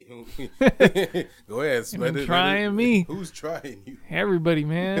Go ahead. Trying me. Who's trying you? Everybody,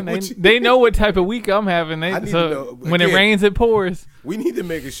 man. They know what type of week I'm having. When it rains, it pours. We need to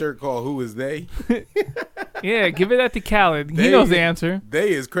make a shirt called "Who Is They?" Yeah, give it that to Khaled. He knows the answer.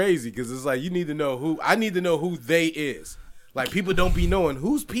 They is crazy because it's like you need to know who. I need to know who they is. Like people don't be knowing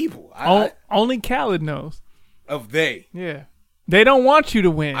who's people. Only Khaled knows of they. Yeah. They don't want you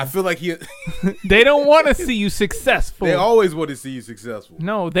to win. I feel like they don't want to see you successful. They always want to see you successful.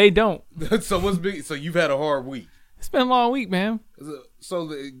 No, they don't. So what's big? So you've had a hard week. It's been a long week, man.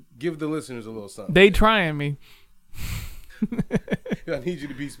 So give the listeners a little something. They trying me. I need you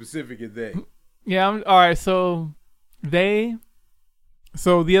to be specific in they. Yeah, all right. So the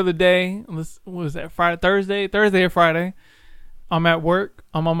other day, what was that? Thursday or Friday? I'm at work.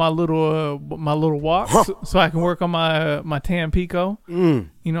 I'm on my little walk, so I can work on my Tampico. You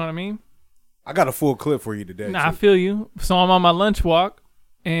know what I mean? I got a full clip for you today. Nah, I feel you. So I'm on my lunch walk,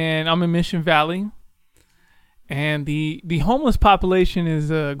 and I'm in Mission Valley, and the homeless population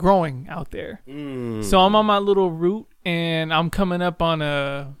is growing out there. So I'm on my little route, and I'm coming up on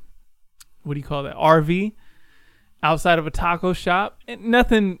a what do you call that? RV outside of a taco shop. And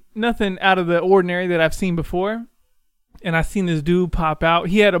nothing out of the ordinary that I've seen before. And I seen this dude pop out.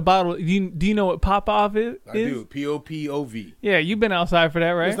 He had a bottle. Do you know what pop off is? I do. POPOV. Yeah, you've been outside for that,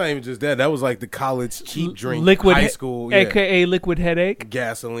 right? It's not even just that. That was like the college cheap drink, liquid high school, aka liquid headache,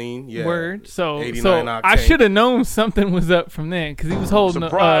 gasoline. Yeah, word. So octane. I should have known something was up from then because he was holding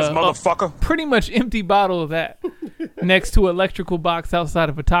motherfucker. a pretty much empty bottle of that next to an electrical box outside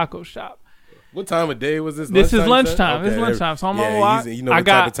of a taco shop. What time of day was this? This is lunchtime. Okay. This is lunchtime. So I'm on walk. You know what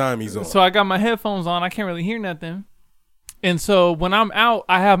type of time he's on. So I got my headphones on. I can't really hear nothing. And so when I'm out,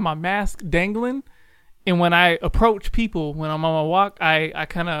 I have my mask dangling. And when I approach people, when I'm on my walk, I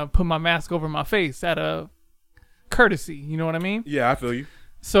kind of put my mask over my face out of courtesy. You know what I mean? Yeah, I feel you.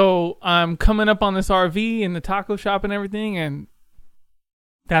 So I'm coming up on this RV in the taco shop and everything. And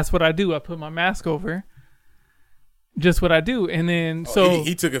that's what I do. I put my mask over. Just what I do. And then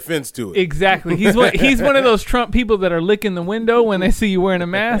he took offense to it. Exactly. He's one of those Trump people that are licking the window when they see you wearing a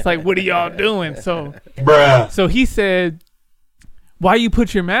mask. Like, what are y'all doing? So he said, why you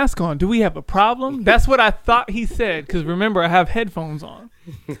put your mask on? Do we have a problem? That's what I thought he said. Because remember, I have headphones on.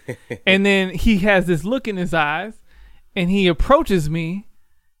 And then he has this look in his eyes. And he approaches me.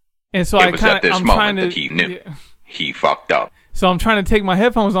 And so I'm trying to. He knew he fucked up. So I'm trying to take my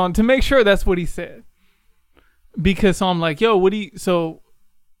headphones on to make sure that's what he said. Because so I'm like, yo,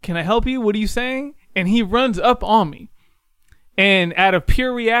 can I help you? What are you saying? And he runs up on me. And out of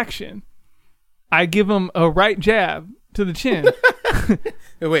pure reaction, I give him a right jab to the chin.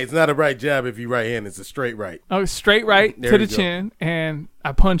 Wait, it's not a right jab if you right hand. It's a straight right. Oh, straight right to the chin. And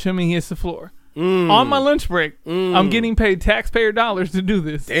I punch him and he hits the floor. On my lunch break. I'm getting paid taxpayer dollars to do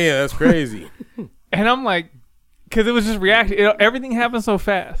this. Damn, that's crazy. And I'm like, because it was just reaction. Everything happened so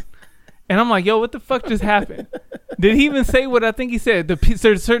fast. And I'm like, yo, what the fuck just happened? Did he even say what I think he said?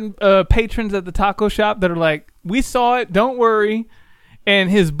 There's certain patrons at the taco shop that are like, we saw it, don't worry. And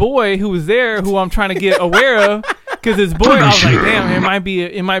his boy who was there, who I'm trying to get aware of, because his boy, I was like, damn,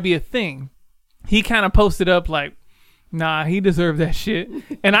 it might be a thing. He kind of posted up like, nah, he deserved that shit.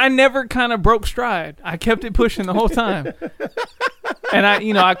 And I never kind of broke stride. I kept it pushing the whole time. And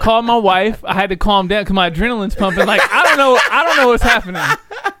I called my wife. I had to calm down because my adrenaline's pumping. Like, I don't know what's happening.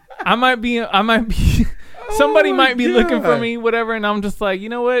 I might be somebody might be looking for me, whatever. And I'm just like, you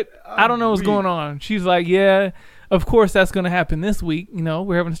know what? I don't know what's going on. She's like, yeah, of course that's going to happen this week. You know,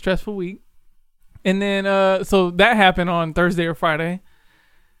 we're having a stressful week. And then, so that happened on Thursday or Friday.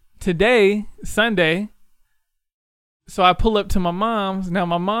 Today, Sunday. So I pull up to my mom's. Now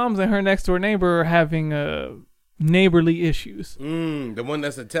my mom's and her next door neighbor are having neighborly issues. The one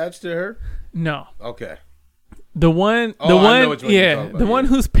that's attached to her? No. Okay. The one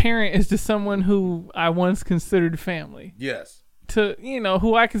whose parent is to someone who I once considered family. Yes.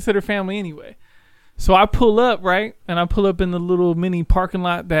 Who I consider family anyway. So I pull up, right? And I pull up in the little mini parking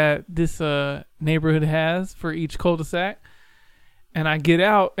lot that this neighborhood has for each cul-de-sac. And I get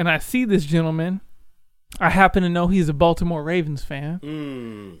out and I see this gentleman. I happen to know he's a Baltimore Ravens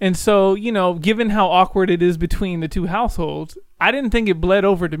fan. And so, given how awkward it is between the two households, I didn't think it bled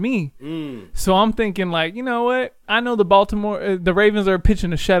over to me. So I'm thinking like, you know what? I know the Ravens are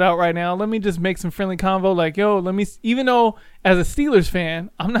pitching a shutout right now. Let me just make some friendly convo. Like, yo, even though as a Steelers fan,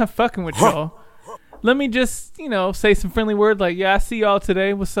 I'm not fucking with y'all. Let me just, say some friendly words like, yeah, I see y'all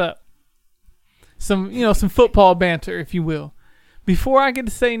today. What's up? Some football banter, if you will. Before I get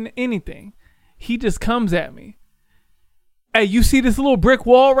to say anything, he just comes at me. Hey, you see this little brick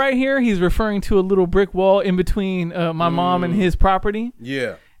wall right here? He's referring to a little brick wall in between my mom and his property.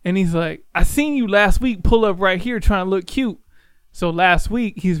 Yeah. And he's like, I seen you last week pull up right here trying to look cute. So last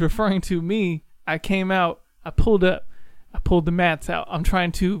week, he's referring to me. I came out. I pulled up. I pulled the mats out. I'm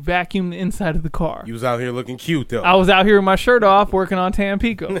trying to vacuum the inside of the car. You was out here looking cute, though. I was out here with my shirt off working on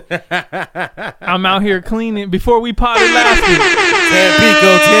Tampico. I'm out here cleaning before we potted last week.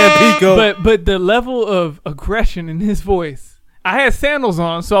 Tampico. But the level of aggression in his voice. I had sandals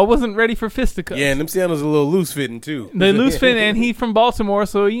on, so I wasn't ready for fisticuffs. Yeah, and them sandals are a little loose fitting, too. They're loose fitting, and he from Baltimore,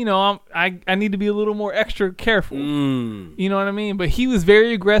 so, you know, I need to be a little more extra careful. You know what I mean? But he was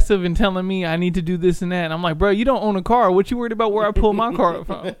very aggressive in telling me I need to do this and that. And I'm like, bro, you don't own a car. What you worried about where I pull my car up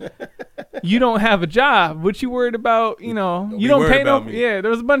from? You don't have a job. What you worried about, you know? You don't pay no... Yeah, there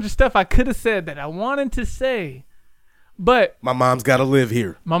was a bunch of stuff I could have said that I wanted to say. But... My mom's got to live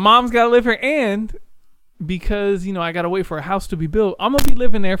here. And... because, you know, I got to wait for a house to be built. I'm going to be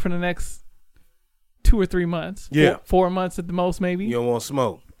living there for the next 2 or 3 months. Yeah. 4 months at the most, maybe. You don't want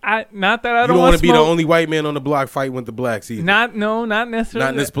smoke. Not that I you don't want to to be the only white man on the block fighting with the blacks either. Not necessarily. Not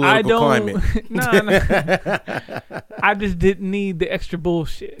in this political climate. No. I just didn't need the extra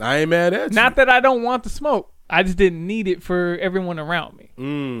bullshit. I ain't mad at you. Not that I don't want the smoke. I just didn't need it for everyone around me.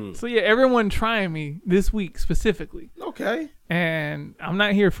 So, yeah, everyone trying me this week specifically. Okay. And I'm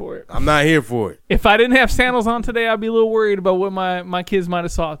not here for it. I'm not here for it. If I didn't have sandals on today, I'd be a little worried about what my kids might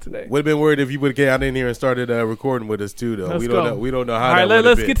have saw today. Would have been worried if you would have got in here and started recording with us too, though. We don't know how. All right, that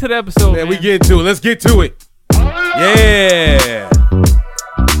let's been. get to the episode. Man, we get to it. Let's get to it. Yeah.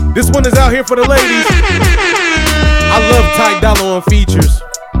 This one is out here for the ladies. I love Ty Dolla on features.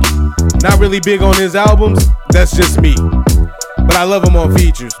 Not really big on his albums. That's just me. But I love him on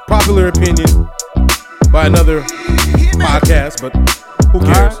features. Popular opinion by another podcast, but who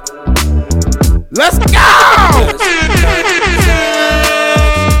cares? Right. Let's go!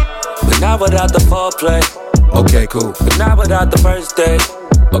 But not without the foreplay. Okay, cool. But not without the first date.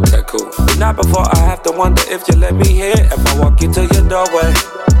 Okay, cool. But not before I have to wonder if you let me in. If I walk into your doorway,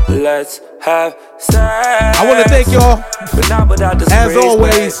 let's have sex. I want to thank y'all, but not without the as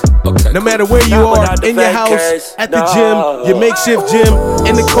always, okay, no matter where you are, in your house, at the gym, your makeshift gym,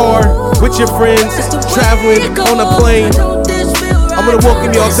 in the car, with your friends, traveling, on a plane. I'm going to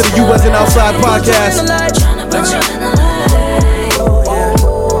welcome y'all to the You Wasn't Outside podcast.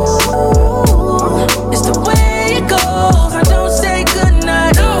 It's the way it goes. I don't say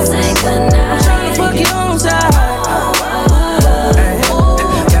goodnight. I'm trying to fuck you on side.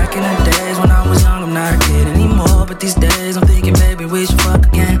 Back in the days when I was young, I'm not a kid anymore. But these days I'm thinking, baby, we should fuck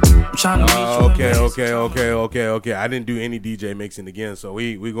again. I'm trying to Okay. I didn't do any DJ mixing again, so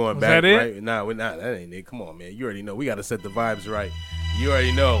we going Was back. That it? Right? Nah, we're not. That ain't it. Come on, man. You already know. We got to set the vibes right. You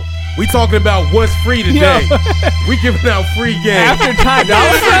already know. We talking about what's free today. We giving out free game. After Ty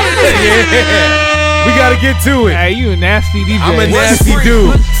Dolla Yeah. We got to get to it. Hey, you a nasty DJ. I'm a nasty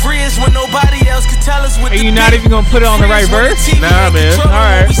dude. Free is when nobody else can tell us what Are you not even going to put it on the right verse? Nah, man. All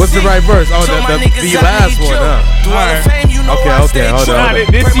right. What's the right verse? Oh, the last one, huh? All right. Okay, hold on.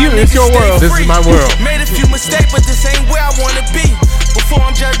 This you. It's your world. This is my world. Made a few mistakes, but this ain't where I wanna be. Before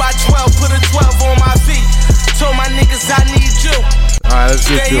I'm judged by 12, put a 12 on my feet. Told my niggas I need you. All right, let's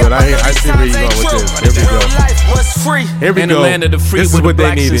get to it. I see where you going with this. Here we go. Here we In go. the land of the free This is with what the they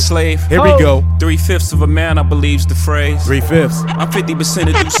blacks needed. enslaved. Here we go. 3/5 of a man, I believe's the phrase. 3/5. I'm 50%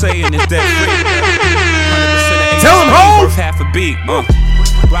 of Duce and it's debt free. 100% of Tell 'em, ho! worth half a beat.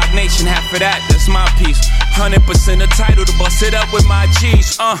 Rock Nation, half of that, that's my piece. 100% of title to bust it up with my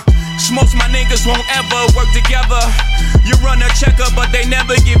G's. Most my niggas won't ever work together. You run a checker, but they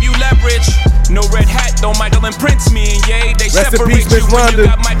never give you leverage. No red hat, though Michael and Prince, me and Ye. They Rest in separate peace, Miss you when Rhonda.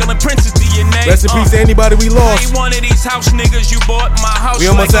 you got Michael and Prince's DNA. Rest in peace to anybody we I lost. ain't one of these house niggas you bought. My house We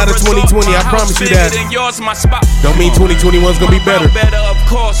almost like out a of resort. 2020, My I promise house you bigger that. than yours, my spot. Don't mean 2021's gonna be better. Better, of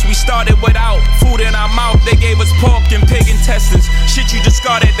course. We started without food in our mouth. They gave us pork and pig intestines. Shit you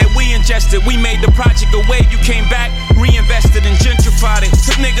discarded that we ingested. We made the project a wave. You came back, reinvested and gentrified it.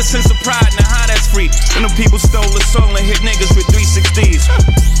 Took niggas sense of pride. Now how that's free? When them people stole the soul and hit niggas with 360s.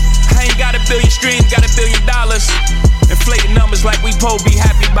 I ain't got a billion streams, got $1 billion. Inflating numbers like we po be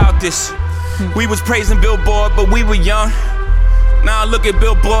happy about this. We was praising Billboard, but we were young. Now I look at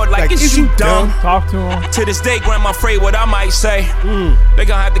Billboard like is you dumb? Talk to him. To this day, Grandma afraid what I might say. They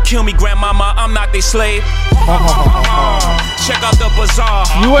gonna have to kill me, Grandmama. I'm not their slave. Check out the bazaar.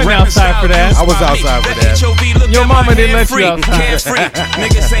 You wasn't outside for that. I was outside for that. Your mama didn't let you outside.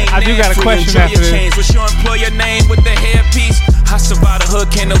 Niggas ain't I do got a free. question Enjoy after your this. chains. What's your employer name with the hairpiece? I survived the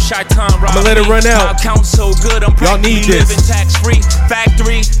hood, can't no Chi-Town rob I'ma let it me. run out. My account so good, I'm Y'all need practically this. living tax-free.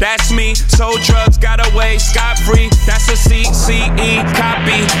 Factory, that's me. Sold drugs, got away scot-free. That's a CCE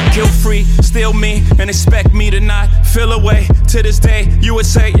copy. Guilt-free, still me, and expect me to not feel away. To this day, you would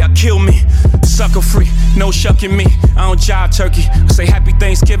say, y'all kill me. Sucker-free, no shucking me. I don't jive turkey. I say happy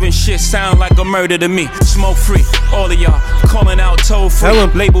Thanksgiving, shit sound like a murder to me. Smoke-free, all of y'all calling out toll-free. Tell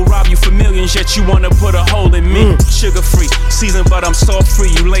 'em. Label rob you for millions, yet you wanna put a hole in me. Sugar-free, seasoned but I'm salt-free.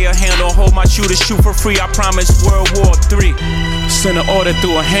 You lay a hand on hold my shooter, shoot for free. I promise World War III. Send an order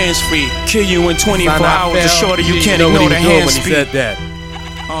through a hands-free. Kill you in 24 hours. The shorter you can't know what ignore he the was doing hand when he speed. said that.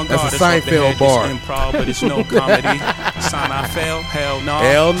 Oh, That's God, a it's off the Seinfeld head, bar. It's improv, but it's no comedy. Sign I fail? Hell no.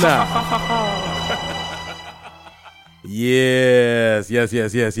 Hell no. Yes.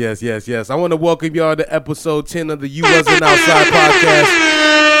 I want to welcome y'all to episode 10 of the You Wasn't Outside podcast.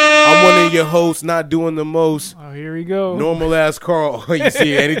 I'm one of your hosts, not doing the most. Oh, here we go. Normal ass Carl. You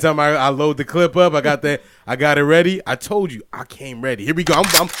see, anytime I load the clip up, I got it ready. I told you, I came ready. Here we go. I'm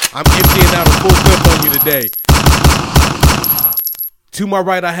emptying out a full clip on you today. To my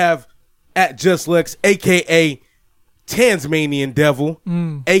right, I have at Just Lex, aka Tasmanian Devil,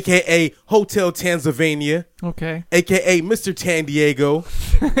 aka Hotel Tanzania, Okay. aka Mr. Tan Diego.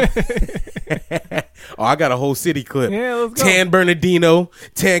 Oh, I got a whole city clip. Yeah, let's go. Tan Bernardino,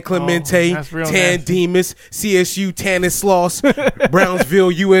 Tan Clemente, that's real Tan nasty. Demas, CSU Stanislaus,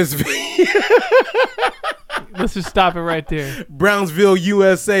 Brownsville, USV, Let's just stop it right there. Brownsville,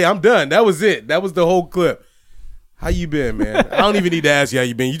 USA. I'm done. That was it. That was the whole clip. How you been, man? I don't even need to ask you how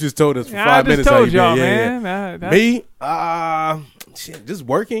you been. You just told us for 5 minutes I how just you told been. y'all, Yeah, man. yeah. Me? Shit, just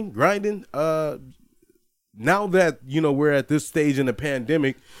working, grinding. Now that, we're at this stage in the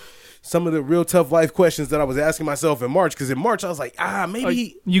pandemic, some of the real tough life questions that I was asking myself in March, because in March I was like,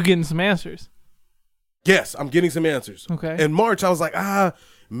 maybe. You getting some answers. Yes, I'm getting some answers. Okay. In March, I was like,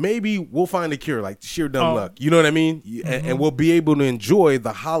 maybe we'll find a cure, like sheer dumb luck. You know what I mean? And we'll be able to enjoy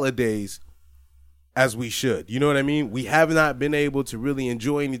the holidays as we should. You know what I mean? We have not been able to really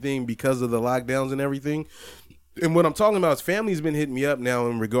enjoy anything because of the lockdowns and everything. And what I'm talking about is family's been hitting me up now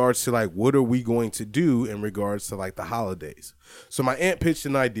in regards to like, what are we going to do in regards to like the holidays? So my aunt pitched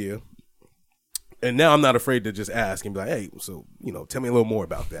an idea, and now I'm not afraid to just ask and be like, hey, so, tell me a little more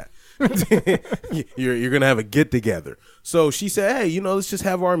about that. You're going to have a get together. So she said, hey, let's just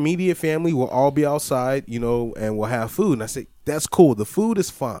have our immediate family. We'll all be outside, and we'll have food. And I said, that's cool. The food is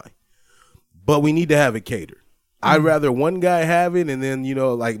fine, but we need to have it catered. I'd rather one guy have it and then,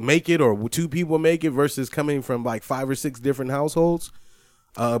 like make it, or two people make it versus coming from like 5 or 6 different households.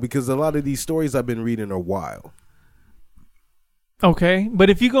 Because a lot of these stories I've been reading are wild. Okay. But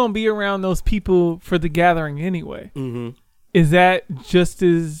if you're going to be around those people for the gathering anyway, is that just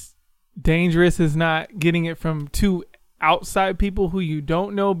as dangerous as not getting it from 2 outside people who you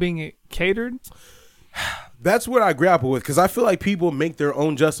don't know being it catered? That's what I grapple with, because I feel like people make their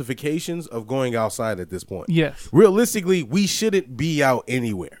own justifications of going outside at this point. Yes. Realistically, we shouldn't be out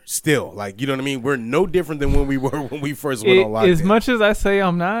anywhere still. Like, you know what I mean? We're no different than when we were when we first went on lockdown. As much as I say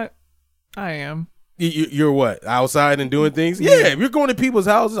I'm not, I am. You're what? Outside and doing things? Yeah, if you're going to people's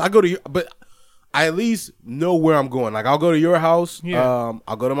houses, I go to your, but I at least know where I'm going. Like, I'll go to your house. Yeah.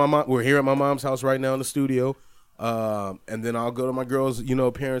 I'll go to my mom. We're here at my mom's house right now in the studio. And then I'll go to my girl's,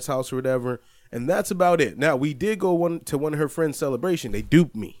 parents' house or whatever. And that's about it. Now, we did go to one of her friends' celebration. They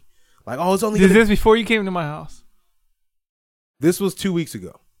duped me. Like, it's only Is this before you came to my house? This was 2 weeks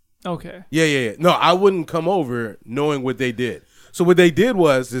ago. Okay. Yeah. No, I wouldn't come over knowing what they did. So what they did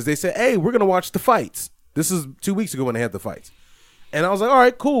is they said, hey, we're going to watch the fights. This is 2 weeks ago when they had the fights. And I was like, all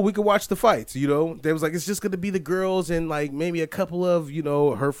right, cool. We could watch the fights. They was like, it's just going to be the girls and like maybe a couple of,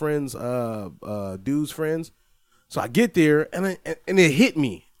 her friends, dudes' friends. So I get there and it hit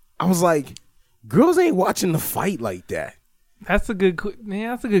me. I was like, girls ain't watching the fight like that. That's a good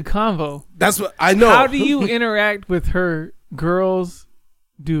convo. That's what I know. How do you interact with her girls,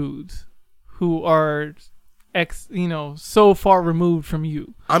 dudes who are so far removed from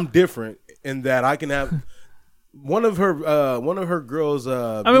you? I'm different in that I can have one of her girls.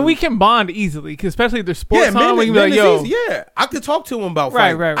 We can bond easily, especially if they're sports on. We can be like, yo, I could talk to him about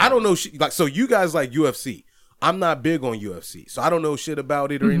fighting. Right. I don't know. So you guys like UFC. I'm not big on UFC, so I don't know shit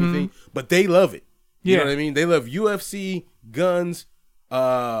about it or anything. But they love it. You know what I mean? They love UFC, guns,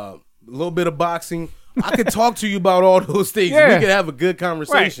 a little bit of boxing. I could talk to you about all those things. Yeah. We could have a good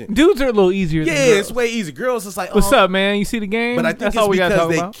conversation. Right. Dudes are a little easier than girls. It's way easier. Girls, it's like, what's up, man? You see the game? But I think that's it's all we gotta because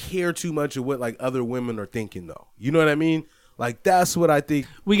talk they about. care too much of what like other women are thinking, though. You know what I mean? Like, that's what I think.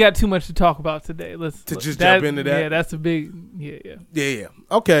 We got too much to talk about today. Jump into that? Yeah, that's a big, yeah.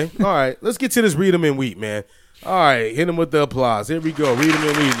 Okay. All right. Let's get to this read 'em and weep, man. All right, hit him with the applause. Here we go. Read him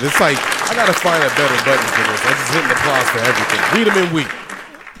and weed. It's like, I got to find a better button for this. I'm just hitting applause for everything. Read him and weed.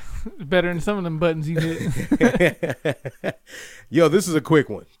 Better than some of them buttons you hit. Yo, this is a quick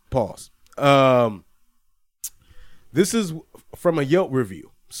one. Pause. This is from a Yelp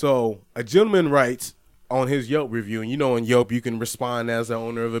review. So a gentleman writes on his Yelp review, and you know on Yelp you can respond as the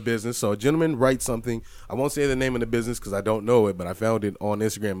owner of a business. So a gentleman writes something. I won't say the name of the business because I don't know it, but I found it on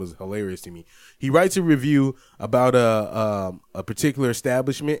Instagram. It was hilarious to me. He writes a review about a particular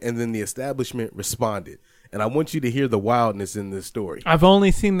establishment, and then the establishment responded. And I want you to hear the wildness in this story. I've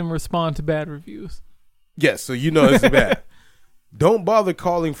only seen them respond to bad reviews. Yes, so you know it's bad. Don't bother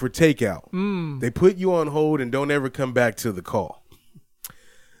calling for takeout. They put you on hold and don't ever come back to the call.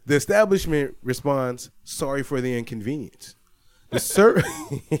 The establishment responds, sorry for the inconvenience. The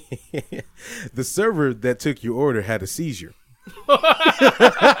server that took your order had a seizure. Oh,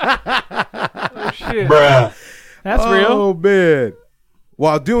 shit. Bruh. That's real. Oh, man.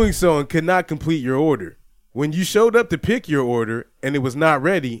 While doing so and could not complete your order. When you showed up to pick your order and it was not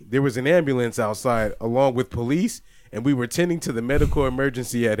ready, there was an ambulance outside along with police, and we were tending to the medical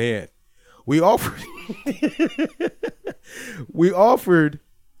emergency at hand. We offered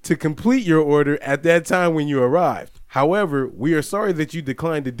to complete your order at that time when you arrived. However, we are sorry that you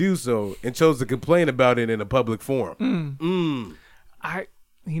declined to do so and chose to complain about it in a public forum.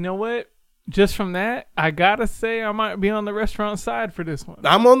 You know what? Just from that, I gotta say I might be on the restaurant side for this one.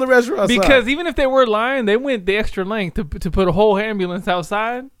 I'm on the restaurant side. Because even if they were lying, they went the extra length to put a whole ambulance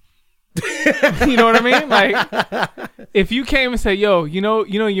outside. You know what I mean? Like, if you came and said, yo, you know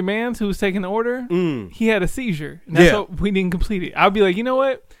your man's who was taking the order? He had a seizure. And that's what we didn't complete it. I'd be like, you know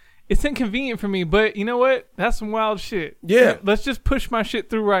what? It's inconvenient for me, but you know what? That's some wild shit. Yeah. Let's just push my shit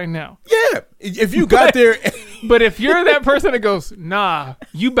through right now. Yeah. If you got there. But if you're that person that goes, nah,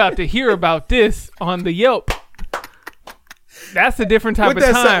 you about to hear about this on the Yelp. That's a different type of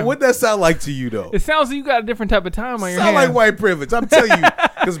time. What'd that sound like to you, though? It sounds like you got a different type of time on your hands. Sound like white privilege. I'm telling you.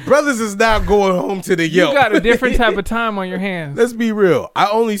 Because brothers is now going home to the Yelp. You got a different type of time on your hands. Let's be real. I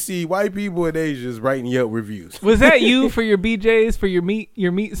only see white people in Asians writing Yelp reviews. Was that you for your BJ's, for your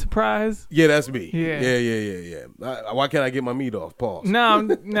meat surprise? Yeah, that's me. Yeah. Why can't I get my meat off? Pause.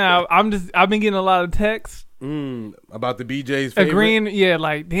 No. I've been getting a lot of texts. About the BJ's favorite? Agreeing, yeah,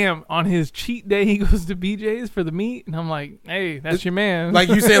 like, damn, on his cheat day, he goes to BJ's for the meat. And I'm like, hey, that's your man. Like,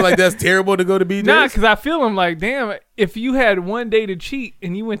 you saying like that's terrible to go to BJ's? Nah, because I feel him like, damn, if you had one day to cheat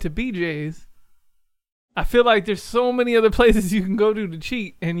and you went to BJ's, I feel like there's so many other places you can go to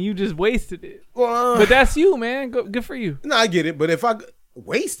cheat and you just wasted it. Well, but that's you, man. Good for you. No, I get it. But if I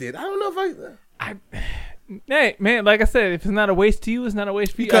wasted, I don't know if Hey, man, like I said, if it's not a waste to you, it's not a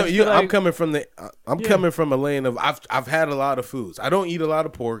waste for you. I'm coming from coming from a lane of I've had a lot of foods. I don't eat a lot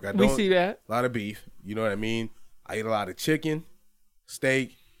of pork. I don't see that. A lot of beef. You know what I mean? I eat a lot of chicken,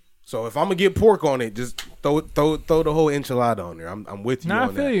 steak. So if I'm gonna get pork on it, just throw the whole enchilada on there. I'm with you. I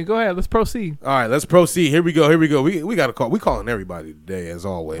feel you. Go ahead. Let's proceed. All right, let's proceed. Here we go. We got to call. We calling everybody today as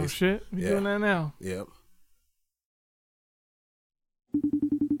always. Oh shit, we doing that now. Yep.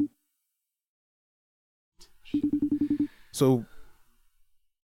 So,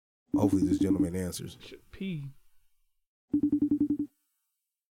 hopefully this gentleman answers. P.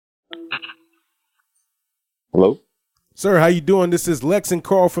 Hello? Sir, how you doing? This is Lex and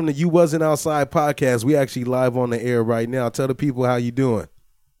Carl from the You Wasn't Outside podcast. We actually live on the air right now. Tell the people how you doing.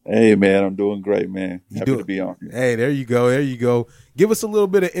 Hey, man, I'm doing great, man. Happy to be on here. Hey, there you go. Give us a little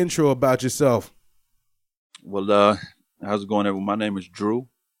bit of intro about yourself. Well, how's it going, everyone? My name is Drew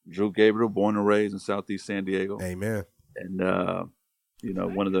Gabriel, born and raised in Southeast San Diego. Amen. And,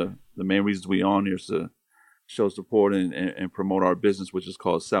 one of the main reasons we on here is to show support and promote our business, which is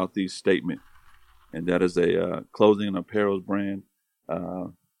called Southeast Statement. And that is a clothing and apparel brand,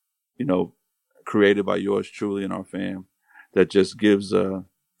 created by yours truly and our fam, that just gives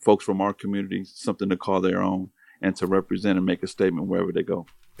folks from our community something to call their own and to represent and make a statement wherever they go.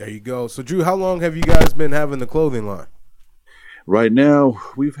 There you go. So, Drew, how long have you guys been having the clothing line? Right now,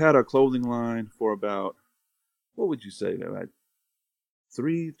 we've had our clothing line for about, what would you say, like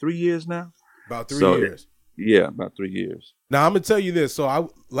 3 years now? About 3 years. Yeah, about 3 years. Now, I'm going to tell you this.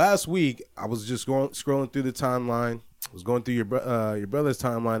 So last week, I was just scrolling through the timeline. I was going through your brother's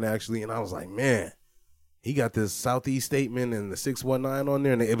timeline, actually, and I was like, man, he got this Southeast Statement and the 619 on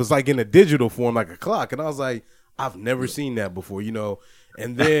there, and it was like in a digital form, like a clock. And I was like, I've never seen that before,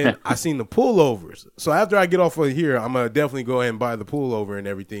 And then I seen the pullovers. So after I get off of here, I'm gonna definitely go ahead and buy the pullover and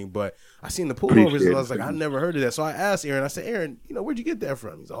everything. But I seen the pullovers and I was like, I never heard of that. So I asked Aaron. I said, Aaron, where'd you get that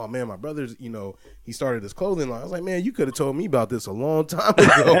from? He's like, oh man, my brother's. He started his clothing line. I was like, man, you could have told me about this a long time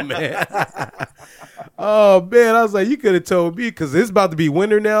ago, man. Oh man, I was like, you could have told me because it's about to be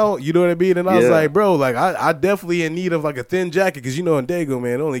winter now. You know what I mean? And I was like, bro, like I definitely in need of like a thin jacket because in Dago,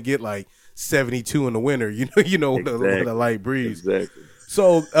 man, only get like 72 in the winter. Exactly. With a light breeze. Exactly.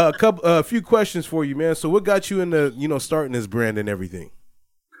 So a few questions for you, man. So what got you into starting this brand and everything?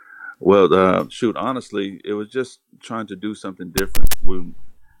 Well, honestly, it was just trying to do something different. We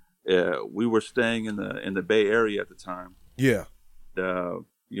were staying in the Bay Area at the time. Yeah.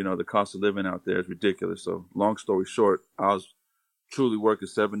 The cost of living out there is ridiculous. So long story short, I was truly working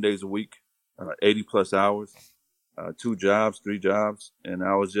 7 days a week, 80 plus hours, 2 jobs, 3 jobs. And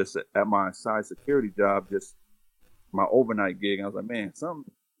I was just at my side security job, just my overnight gig. I was like, man,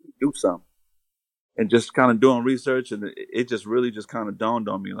 do something. And just kind of doing research. And it just really just kind of dawned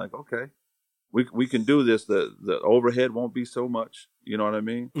on me like, okay, we can do this. The overhead won't be so much. You know what I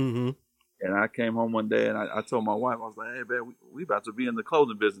mean? Mm-hmm. And I came home one day and I told my wife, I was like, hey, man, we about to be in the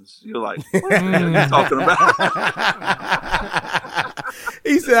clothing business. You're like, what are you talking about?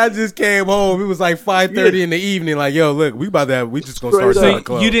 He said, I just came home. It was like 5:30 in the evening. Like, yo, look, we just going to start selling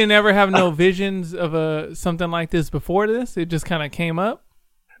clothes. You didn't ever have no visions of something like this before this? It just kind of came up?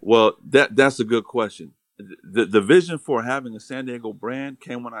 Well, that's a good question. The vision for having a San Diego brand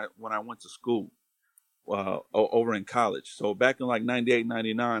came when I went to school. Over in college. So back in like 98,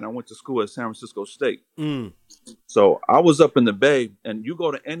 99, I went to school at San Francisco State. So I was up in the Bay, and you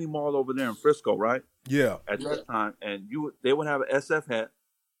go to any mall over there in Frisco, right? Yeah. At that time, and they would have an SF hat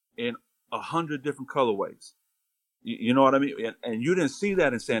in 100 different colorways. You know what I mean? And you didn't see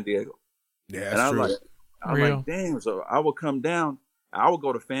that in San Diego. Yeah, and I'm like, damn. So I would come down. I would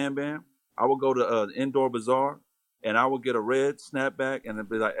go to Fan Bam. I would go to Indoor Bazaar. And I would get a red snapback, and it'd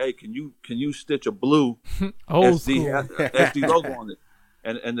be like, "Hey, can you stitch a blue SD logo on it?"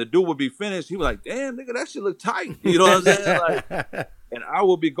 And the dude would be finished. He was like, "Damn, nigga, that shit look tight." You know what I'm saying? Like, and I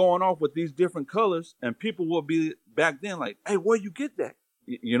would be going off with these different colors, and people would be back then like, "Hey, where you get that?"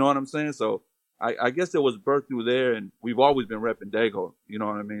 You know what I'm saying? So I guess it was birthed through there, and we've always been repping Dago. You know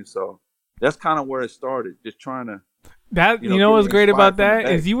what I mean? So that's kind of where it started. Just trying to. That what's great about that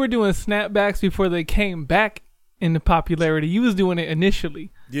is you were doing snapbacks before they came back into popularity. You was doing it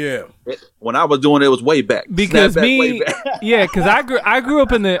initially. Yeah. When I was doing it, it was way back. Because because I grew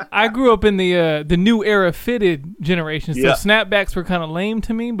up in the new era fitted generation. So snapbacks were kind of lame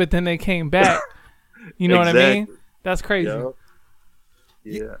to me, but then they came back. You know what I mean? That's crazy.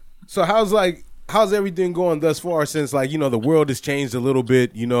 Yeah. So how's everything going thus far since the world has changed a little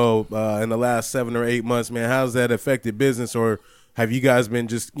bit, in the last 7 or 8 months, man? How's that affected business, or have you guys been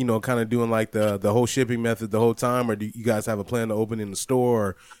just, kind of doing like the whole shipping method the whole time, or do you guys have a plan to open in the store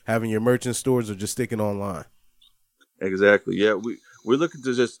or having your merchant stores, or just sticking online? Exactly. Yeah. We're looking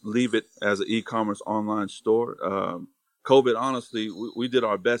to just leave it as an e-commerce online store. COVID, honestly, we did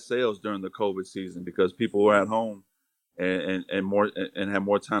our best sales during the COVID season because people were at home and had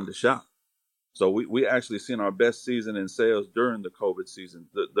more time to shop. So we actually seen our best season in sales during the COVID season.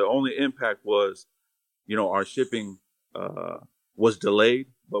 The only impact was, our shipping was delayed,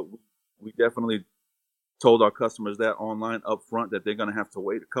 but we definitely told our customers that online up front that they're going to have to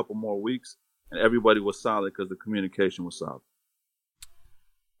wait a couple more weeks, and everybody was solid because the communication was solid.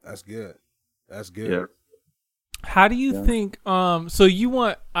 That's good. Yeah. How do you think, so you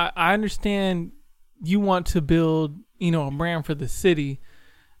want, I understand you want to build, a brand for the city.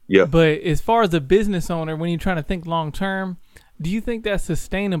 Yeah. But as far as a business owner, when you're trying to think long term, do you think that's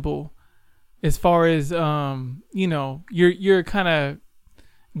sustainable? As far as you're kind of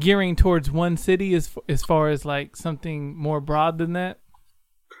gearing towards one city as far as like something more broad than that.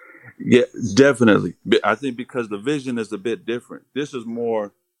 Yeah, definitely. I think because the vision is a bit different. This is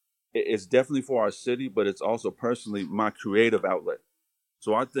more. It's definitely for our city, but it's also personally my creative outlet.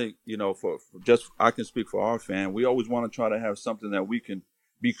 So I think for I can speak for our fan. We always want to try to have something that we can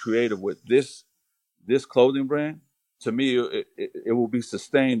be creative with. This clothing brand, to me, it will be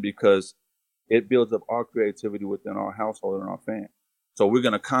sustained because it builds up our creativity within our household and our fan. So we're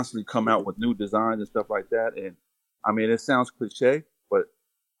going to constantly come out with new designs and stuff like that. And I mean, it sounds cliche, but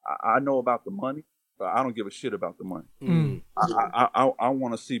I know about the money, but I don't give a shit about the money. I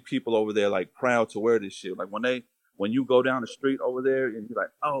want to see people over there like proud to wear this shit. Like when you go down the street over there and you're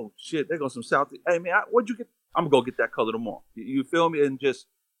like, oh shit, there goes some South. Hey man, where'd you get? I'm gonna go get that color tomorrow. You feel me? And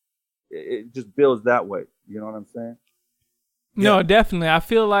it just builds that way. You know what I'm saying? No, definitely. I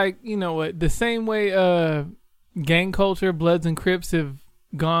feel like, the same way gang culture, Bloods and Crips have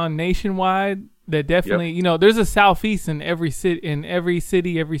gone nationwide. That definitely, you know, there's a Southeast in every city, every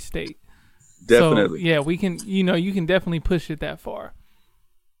state. Definitely. So, yeah, we can, you know, you can definitely push it that far.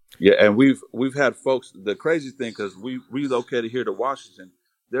 Yeah, and we've had folks. The crazy thing, because we relocated here to Washington,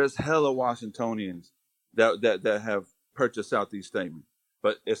 there's hella Washingtonians that have purchased Southeast Statement.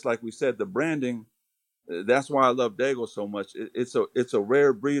 But it's like we said, the branding. That's why I love Dago so much. It's a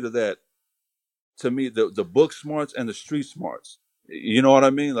rare breed of that. To me, the book smarts and the street smarts. You know what I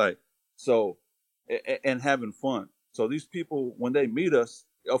mean? Like, so, and having fun. So these people, when they meet us,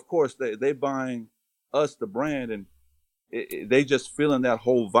 of course they buying us the brand, and they just feeling that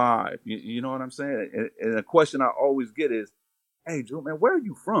whole vibe. You know what I'm saying? And the question I always get is, "Hey, Drew, man, where are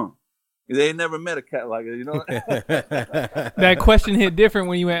you from?" They ain't never met a cat like it, you know. That question hit different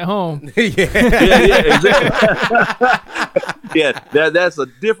when you went home. yeah, exactly. Yeah, that's a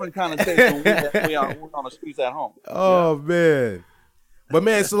different connotation when we on the streets at home. Oh man. But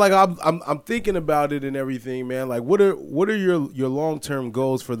man, so like I'm thinking about it and everything, man. Like, what are your long-term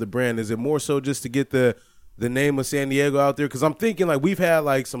goals for the brand? Is it more so just to get the name of San Diego out there? Because I'm thinking like we've had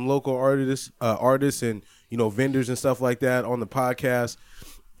like some local artists and, you know, vendors and stuff like that on the podcast.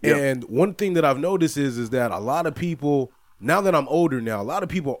 Yep. And one thing that I've noticed is that a lot of people, now that I'm older now, a lot of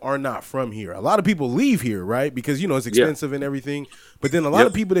people are not from here. A lot of people leave here, right? Because, you know, it's expensive and everything. But then a lot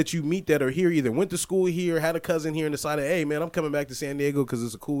of people that you meet that are here either went to school here, had a cousin here, and decided, hey, man, I'm coming back to San Diego because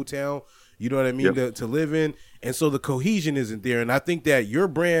it's a cool town, you know what I mean, to live in. And so the cohesion isn't there. And I think that your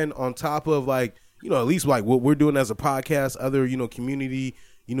brand, on top of like, you know, at least like what we're doing as a podcast, other, you know, community,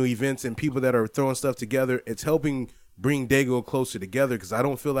 you know, events and people that are throwing stuff together, it's helping bring Dago closer together, because I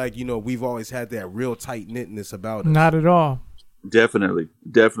don't feel like, you know, we've always had that real tight-knitness about us. Not at all. Definitely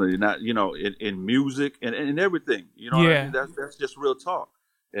not. You know, in music and everything. You know, what I mean? That's just real talk.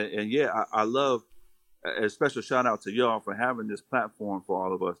 And yeah, I love. A special shout out to y'all for having this platform for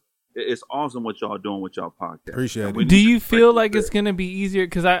all of us. It's awesome what y'all doing with y'all podcast. Appreciate it. Do you feel like it's gonna be easier?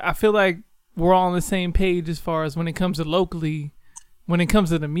 Because I feel like we're all on the same page as far as when it comes to locally. When it comes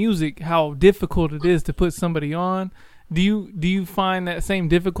to the music, how difficult it is to put somebody on. Do you find that same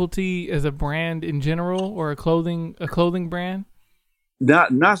difficulty as a brand in general, or a clothing brand?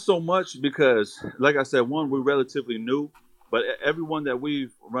 Not so much, because, like I said, one, we're relatively new, but everyone that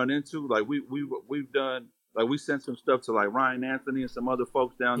we've run into, like we've done, like we sent some stuff to like Ryan Anthony and some other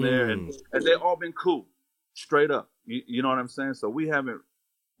folks down there, and they all been cool, straight up. You know what I'm saying? So we haven't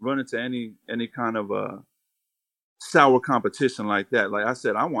run into any kind of sour competition like that. Like I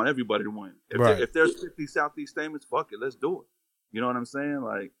said, I want everybody to win. If there's 50 Southeast Statements, fuck it, let's do it. You know what I'm saying?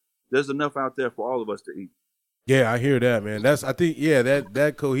 Like, there's enough out there for all of us to eat. Yeah, I hear that, man. I think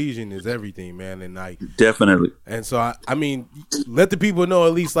that cohesion is everything, man. And like, definitely. And so I mean, let the people know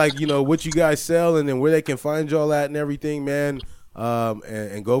at least, like, you know, what you guys sell and then where they can find y'all at and everything, man.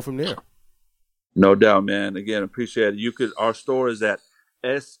 And go from there. No doubt, man. Again, appreciate it. Our store is at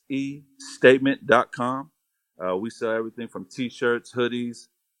sestatement.com. We sell everything from t-shirts, hoodies,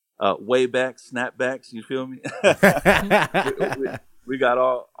 waybacks, snapbacks. You feel me? we got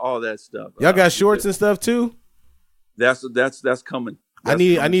all that stuff. Y'all got shorts and stuff too? That's coming. I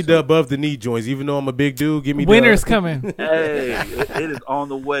need the above the knee joints. Even though I'm a big dude, give me winter's coming. Hey, it is on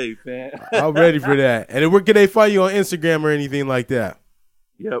the way, man. I'm ready for that. And then where can they find you on Instagram or anything like that?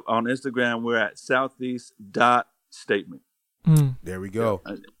 Yep, on Instagram we're at southeast.statement. There we go.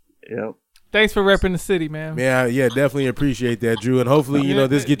 Yep. Thanks for repping the city, man. Yeah, definitely appreciate that, Drew. And hopefully, you know,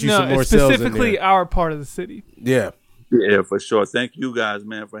 this gets you some more sales in there. Specifically our part of the city. Yeah. Yeah, for sure. Thank you guys,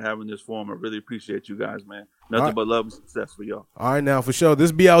 man, for having this forum. I really appreciate you guys, man. Nothing but love and success for y'all. All right, now, for sure.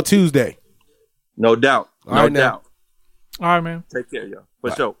 This be out Tuesday. No doubt. No doubt. All right, man. Take care, y'all.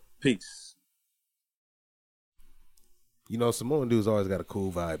 For sure. Peace. You know, Samoan dudes always got a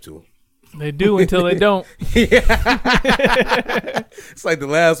cool vibe to them. They do until they don't. It's like the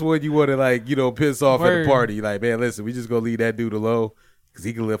last one you want to, like, you know, piss off at a party. Like, man, listen, we just gonna leave that dude alone because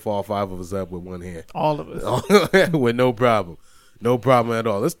he can lift all 5 of us up with one hand. All of us. With no problem. No problem at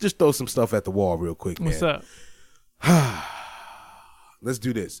all. Let's just throw some stuff at the wall real quick, man. What's up? Let's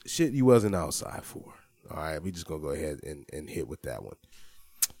do this. Shit you wasn't outside for. All right, we just gonna go ahead and hit with that one.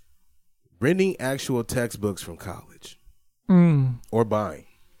 Renting actual textbooks from college. Or buying.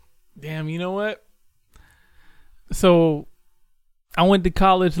 Damn, you know what? So I went to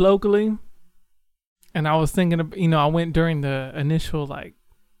college locally, and I was thinking of, you know, I went during the initial, like,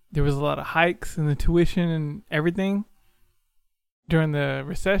 there was a lot of hikes in the tuition and everything during the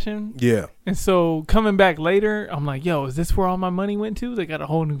recession. Yeah. And so coming back later, I'm like, yo, is this where all my money went to? They got a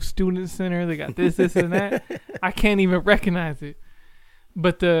whole new student center. They got this, and that. I can't even recognize it.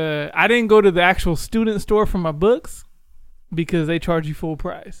 But I didn't go to the actual student store for my books. because they charge you full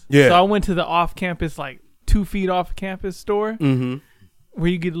price. Yeah. So I went to the off-campus, like 2 feet off campus store where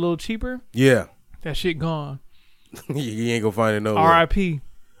you get a little cheaper. Yeah. That shit gone. You ain't gonna find it nowhere. R.I.P.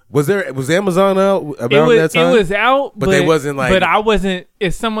 Was Amazon out about that time? It was out, but they wasn't like. But I wasn't.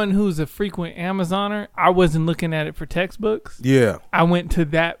 As someone who's a frequent Amazoner, I wasn't looking at it for textbooks. Yeah. I went to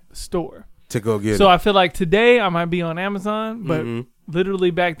that store To go get it. So I feel like today I might be on Amazon, but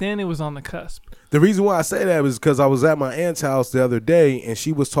literally back then it was on the cusp. The reason why I say that was because I was at my aunt's house the other day, and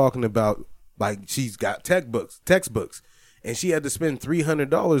she was talking about like she's got textbooks, and she had to spend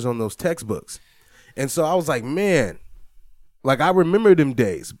 $300 on those textbooks, and so I was like, man. Like, I remember them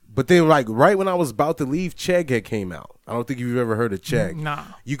days. But then, like, right when I was about to leave, Chegg had came out. I don't think you've ever heard of Chegg. Nah.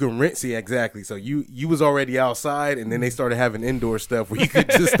 You can rent, see, exactly. So you was already outside, and then they started having indoor stuff where you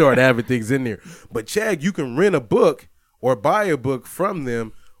could just start having things in there. But Chegg, you can rent a book or buy a book from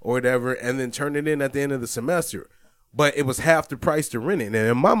them or whatever, and then turn it in at the end of the semester. But it was half the price to rent it. And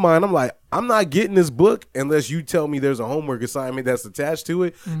in my mind, I'm like, I'm not getting this book unless you tell me there's a homework assignment that's attached to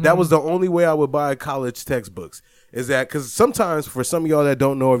it. That was the only way I would buy college textbooks. Is that because sometimes for some of y'all that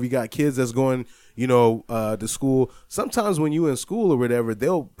don't know, if you got kids that's going, to school, sometimes when you in school or whatever,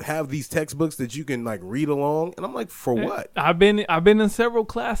 they'll have these textbooks that you can like read along. And I'm like, for what? I've been in several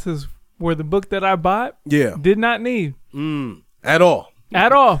classes where the book that I bought did not need. At all.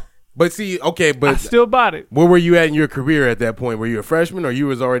 At all. But see, okay, but I still bought it. Where were you at in your career at that point? Were you a freshman or you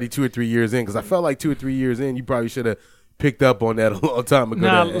was already 2 or 3 years in? Because I felt like 2 or 3 years in, you probably should have picked up on that a long time ago.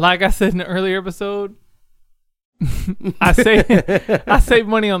 Now, like I said in the earlier eepisode, I saved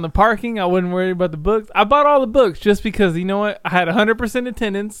money on the parking. I wasn't worried about the books. I bought all the books just because, you know what? I had 100%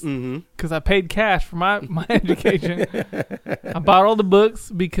 attendance because I paid cash for my education. I bought all the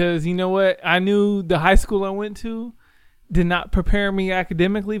books because, you know what? I knew the high school I went to did not prepare me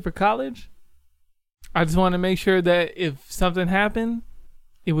academically for college. I just want to make sure that if something happened,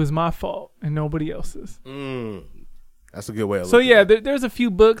 it was my fault and nobody else's. That's a good way of looking. So yeah, there's a few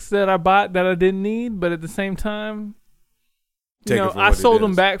books that I bought that I didn't need, but at the same time, I sold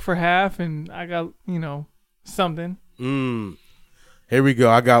them back for half, and I got something. Here we go.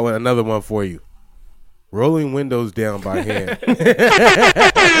 I got another one for you. Rolling windows down by hand.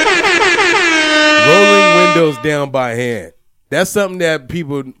 Rolling windows down by hand. That's something that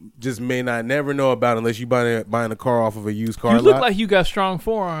people just may not never know about unless you buying a car off of a used car lot. You look like you got strong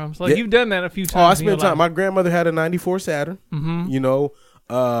forearms. Like you've done that a few times. Oh, I spent time. My grandmother had a 94 Saturn.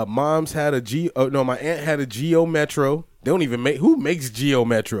 Mom's had a my aunt had a Geo Metro. They don't even make. Who makes Geo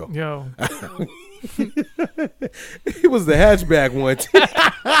Metro? Yo. It was the hatchback one.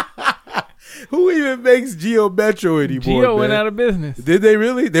 Who even makes Geo Metro anymore? Geo went out of business. Did they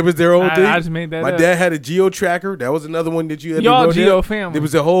really? There was their own thing. I just made that My up. dad had a Geo Tracker. That was another one that you had. Y'all to Geo family. There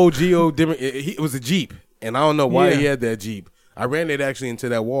was a whole Geo. It was a Jeep, and I don't know why he had that Jeep. I ran it actually into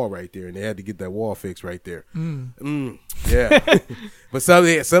that wall right there, and they had to get that wall fixed right there. Yeah, but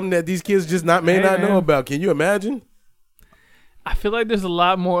something that these kids just may not know about. Can you imagine? I feel like there's a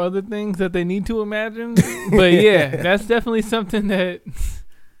lot more other things that they need to imagine, but yeah, that's definitely something that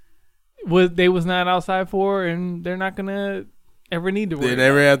they was not outside for, and they're not gonna ever need to worry. They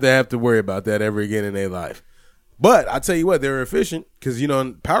never have to worry about that ever again in their life. But I tell you what, they're efficient because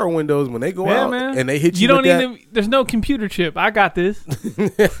power windows when they go out and they hit you. There's no computer chip. I got this.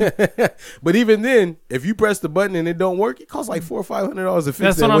 But even then, if you press the button and it don't work, it costs like $400 or $500 to fix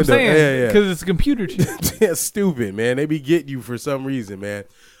That's that what I'm window. saying. Because it's a computer chip. That's stupid, man. They be getting you for some reason, man.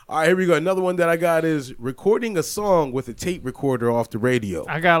 All right, here we go. Another one that I got is recording a song with a tape recorder off the radio.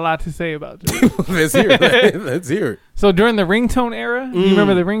 I got a lot to say about this. Let's hear it. Let's hear it. So during the ringtone era, you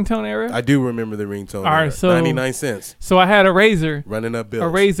remember the ringtone era? I do remember the ringtone era. Right, so 99 cents. So I had a Razor. Running up bills. A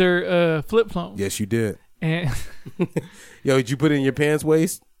Razor flip phone. Yes, you did. And yo, did you put it in your pants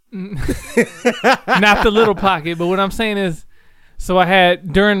waist? Not the little pocket, but what I'm saying is, so I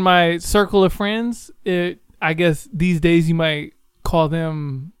had, during my circle of friends, I guess these days you might call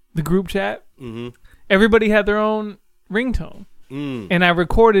them the group chat. Everybody had their own ringtone. And I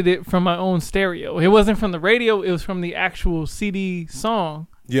recorded it from my own stereo. It wasn't from the radio. It was from the actual CD song.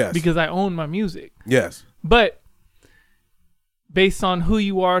 Yes. Because I own my music. Yes. But based on who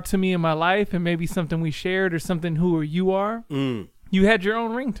you are to me in my life and maybe something we shared or something who you are, you had your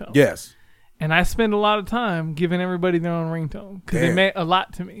own ringtone. Yes. And I spend a lot of time giving everybody their own ringtone because they meant a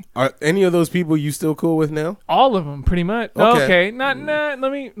lot to me. Are any of those people you still cool with now? All of them, pretty much. Okay. Not.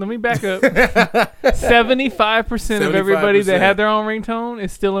 Let me back up. 75% of everybody that had their own ringtone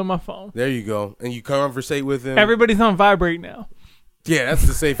is still in my phone. There you go. And you conversate with them. Everybody's on vibrate now. Yeah, that's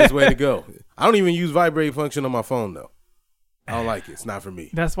the safest way to go. I don't even use vibrate function on my phone though. I don't like it. It's not for me.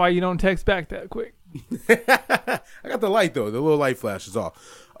 That's why you don't text back that quick. I got the light though. The little light flash is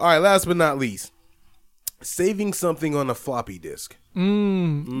off. All right. Last but not least, saving something on a floppy disk.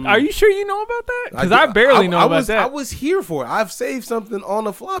 Are you sure you know about that? Because I barely know about that. I was here for it. I've saved something on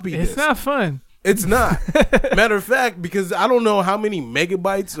a floppy disk. It's not fun. It's not. Matter of fact, because I don't know how many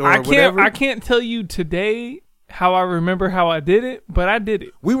megabytes or whatever. I can't tell you today how I remember how I did it, but I did it.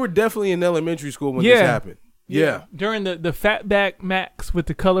 We were definitely in elementary school when this happened. Yeah. During the Fatback Macs with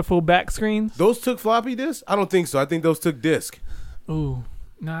the colorful back screens. Those took floppy disks? I don't think so. I think those took disk. Ooh.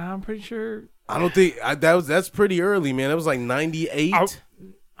 Nah, I'm pretty sure. I don't think that's pretty early, man. That was like 98.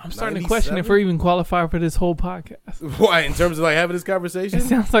 I'm starting to question if we're even qualified for this whole podcast. Why? In terms of like having this conversation? It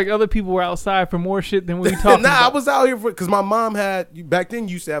sounds like other people were outside for more shit than we talking about. I was out here because my mom had, back then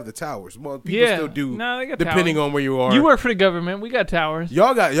you used to have the towers. Well, people still do, they got depending towers. on where you are. You work for the government. We got towers.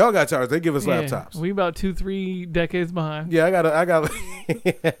 Y'all got towers. They give us laptops. We about 2-3 decades behind. Yeah, I got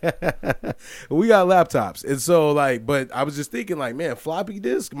we got laptops. And so like, but I was just thinking like, man, floppy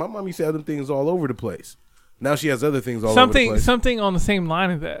disk, my mom used to have them things all over the place. Now she has other things all over the place. Something on the same line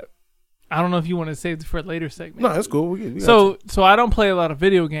of that. I don't know if you want to save this for a later segment. No, that's cool. We so I don't play a lot of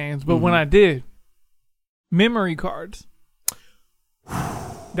video games, but when I did, memory cards.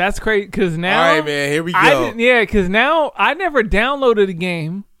 That's great because now. All right, man. Here we go. Because now I never downloaded a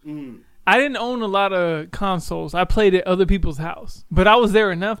game. I didn't own a lot of consoles. I played at other people's house, but I was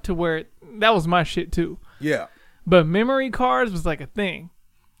there enough to where that was my shit too. Yeah. But memory cards was like a thing,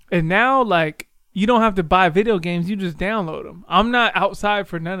 and now like you don't have to buy video games; you just download them. I'm not outside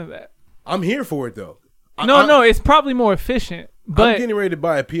for none of that. I'm here for it though. No, it's probably more efficient. But I'm getting ready to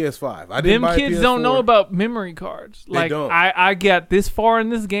buy a PS5. I didn't buy a PS4. Them kids don't know about memory cards. They don't. I got this far in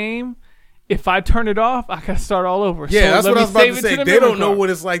this game. If I turn it off, I gotta start all over. Yeah, so that's what I was about to say. They don't know card. what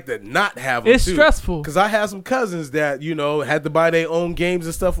it's like to not have them. It's stressful. Because I had some cousins that, had to buy their own games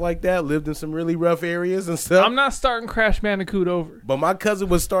and stuff like that, lived in some really rough areas and stuff. I'm not starting Crash Bandicoot over. But my cousin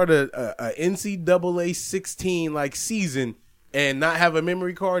would start a NCAA 16 like season and not have a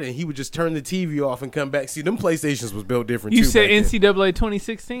memory card, and he would just turn the TV off and come back. See, them PlayStations was built different. You said NCAA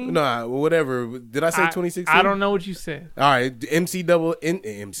 2016? Nah, whatever. Did I say 2016? I don't know what you said. All right, MC.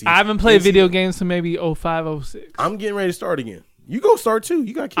 I haven't played video games since maybe 05, 06. I'm getting ready to start again. You go start too.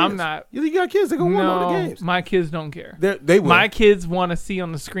 You got kids. I'm not. You got kids. They gonna want all the games. My kids don't care. They will. My kids want to see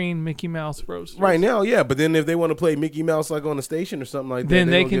on the screen Mickey Mouse Roasters. Right now, yeah. But then if they want to play Mickey Mouse like on the station or something like that, then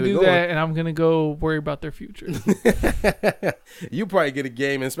they can do that, and I'm gonna go worry about their future. You probably get a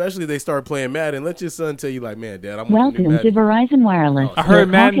game, and especially if they start playing Madden. Let your son tell you like, man, Dad, I'm Welcome to Verizon Wireless. I heard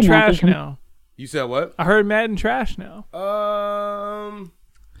Madden trash now. You said what? I heard Madden trash now.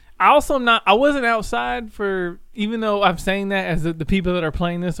 I wasn't outside for, even though I'm saying that as the people that are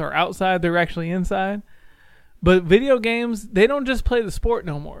playing this are outside, they're actually inside. But video games, they don't just play the sport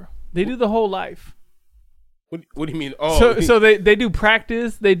no more. They do the whole life. What do you mean? Oh, so they do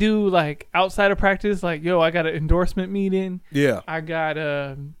practice. They do like outside of practice, like, yo, I got an endorsement meeting. Yeah. I got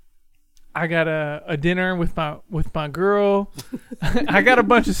a dinner with my girl. I got a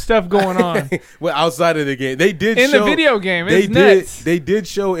bunch of stuff going on. Well, outside of the game, they did in show, the video game. It's nuts. They did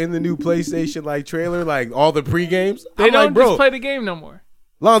show in the new PlayStation like trailer, like all the pre-games. They don't just play the game no more.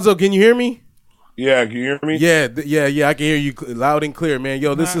 Lonzo, can you hear me? Yeah, can you hear me? Yeah. I can hear you loud and clear, man.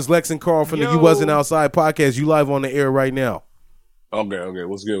 Yo, this is Lex and Carl from the You Wasn't Outside podcast. You live on the air right now. Okay.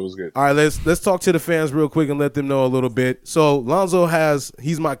 What's good? All right, let's talk to the fans real quick and let them know a little bit. So Lonzo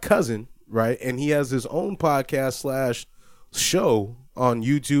he's my cousin, right? And he has his own podcast / show on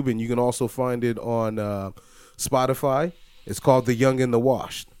YouTube, and you can also find it on Spotify. It's called The Young and the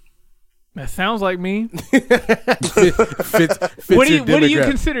Washed. That sounds like me. fits what do you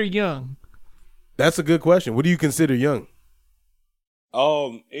consider young? That's a good question. What do you consider young?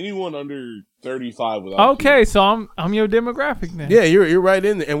 Anyone under 35 without Okay, kids. so I'm your demographic then. Yeah, you're right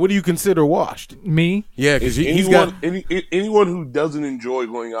in there. And what do you consider washed? Me? Yeah, because he's anyone who doesn't enjoy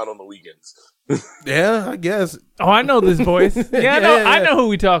going out on the weekends. Yeah, I guess. Oh, I know this voice. Yeah, I know who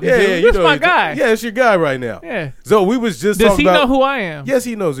we talking to. Yeah, This my guy. Yeah, it's your guy right now. Yeah. So we was just Does talking he about, know who I am? Yes,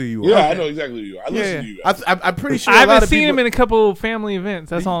 he knows who you are. Yeah, I know exactly who you are. I listen to you guys. I'm pretty sure I haven't seen him in a couple family events.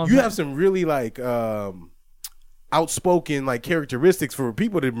 That's all I'm saying. You have some really like outspoken like characteristics for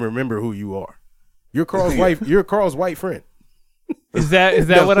people to remember who you are. You're Carl's wife. You're Carl's white friend. Is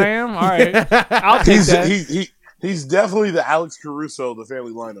that what I am? All right, I'll take that. He's definitely the Alex Caruso of the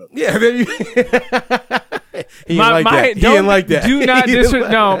family lineup. Yeah, he didn't like that. Do not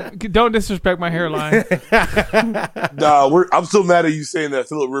don't disrespect my hairline. Nah, I'm still mad at you saying that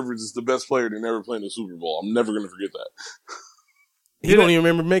Phillip Rivers is the best player to never play in the Super Bowl. I'm never gonna forget that. He don't even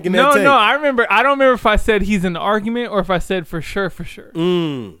remember making that No, tape. no, I remember. I don't remember if I said he's in the argument or if I said for sure.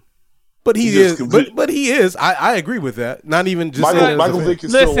 But he He is. just But he is. I agree with that. Not even just Michael Vick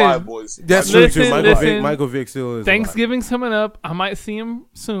is still alive, boys. That's true too. Michael Vick still is. Thanksgiving's coming up. I might see him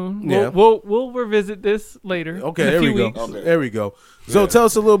soon. Yeah. We'll revisit this later. Okay, in a there few we go. weeks. Okay. There we go. So tell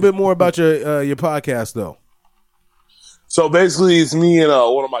us a little bit more about your podcast, though. So basically, it's me and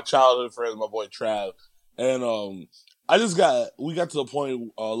one of my childhood friends, my boy Trav, and we got to the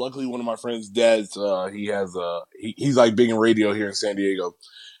point. Luckily, one of my friends' dads, he's like big in radio here in San Diego,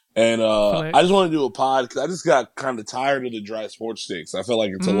 and I just want to do a pod because I just got kind of tired of the dry sports takes. I feel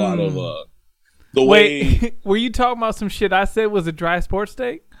like it's a lot of the way. Wait, were you talking about some shit I said was a dry sports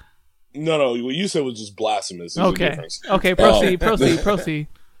take? No, what you said was just blasphemous. There's a difference. Okay, proceed.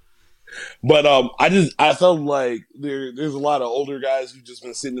 But I felt like there's a lot of older guys who've just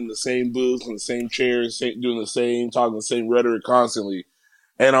been sitting in the same booth, in the same chairs, doing the same, talking the same rhetoric constantly.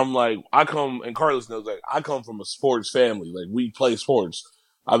 And I'm like, and Carlos knows, like, I come from a sports family. Like, we play sports.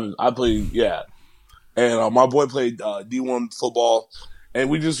 I play, yeah. And my boy played D1 football. And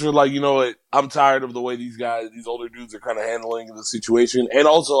we just were like, you know what? I'm tired of the way these older dudes are kind of handling the situation. And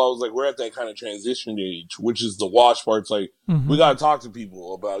also, I was like, we're at that kind of transition age, which is the wash part. It's like, we got to talk to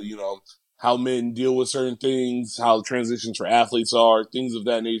people about, how men deal with certain things, how the transitions for athletes are, things of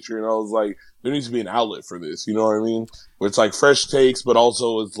that nature. And I was like, there needs to be an outlet for this. You know what I mean? Where it's like fresh takes, but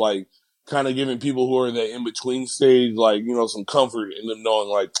also it's like kind of giving people who are in that in-between stage, like, some comfort in them knowing,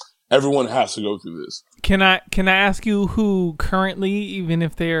 like, everyone has to go through this. Can I ask you who currently, even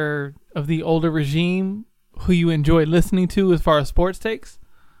if they're of the older regime, who you enjoy listening to as far as sports takes?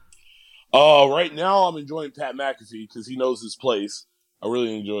 Right now I'm enjoying Pat McAfee because he knows his place. I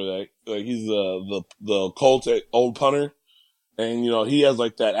really enjoy that. Like, he's the Colts old punter, and he has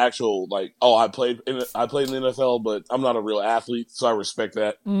like that actual like, oh, I played in the NFL, but I'm not a real athlete, so I respect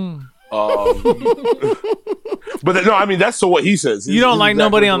that. But no, I mean that's what he says. You don't like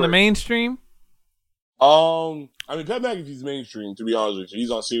nobody on the mainstream? I mean Pat McAfee's mainstream. To be honest with you,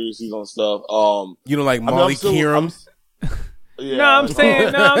 he's on Sirius, he's on stuff. You don't like Molly Kieram? Yeah. No, I'm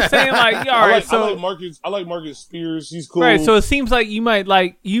saying like, all right. I like Marcus Spears. He's cool. Right. So it seems like you might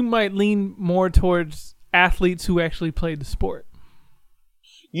lean more towards athletes who actually played the sport.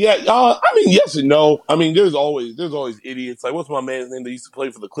 Yeah. I mean, yes and no. I mean, there's always idiots. Like, what's my man's name that used to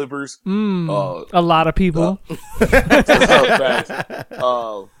play for the Clippers? A lot of people.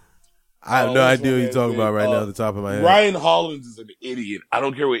 I have no idea what you're talking about right now at the top of my head. Ryan Hollins is an idiot. I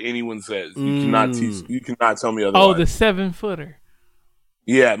don't care what anyone says. You cannot tell me otherwise. Oh, the 7-footer.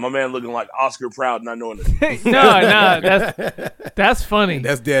 Yeah, my man looking like Oscar Proud, not knowing it. No, that's funny.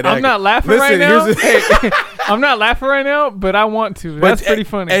 That's dead. I'm not laughing right now. I'm not laughing right now, but I want to. That's pretty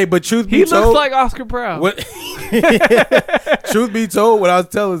funny. Hey, but truth be he told, looks like Oscar Proud. Truth be told, when I was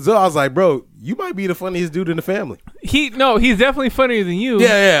telling Zoe, I was like, bro, you might be the funniest dude in the family. He's definitely funnier than you.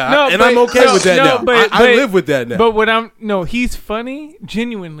 Yeah. I'm okay with that now. I live with that now. But he's funny,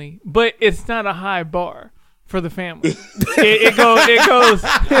 genuinely, but it's not a high bar for the family. it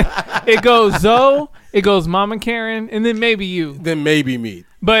goes Zoe, it goes Mama Karen, and then maybe you. Then maybe me.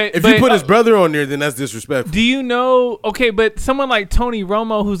 But if you put his brother on there, then that's disrespectful. Do you know? Okay, but someone like Tony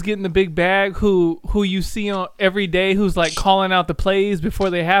Romo, who's getting the big bag, who you see on every day, who's like calling out the plays before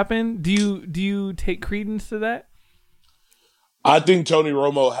they happen. Do you take credence to that? I think Tony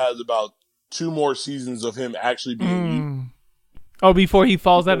Romo has about 2 more seasons of him actually being. Oh, before he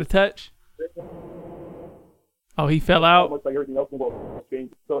falls out of touch. Oh, he fell out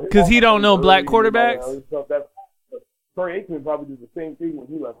because he don't know black quarterbacks. Troy Aikman probably did the same thing when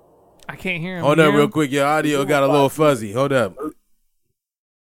he left. I can't hear him. Hold up real quick. Your audio got a little fuzzy. Hold up. He's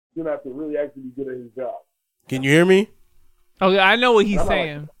going to have to really actually be good at his job. Can you hear me? Oh, I know what he's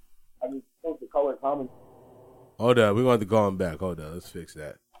saying. I mean, supposed to color comment. Hold up. We're going to have to call him back. Hold up. Let's fix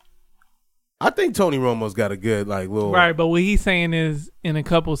that. I think Tony Romo's got a good, little... Right, but what he's saying is in a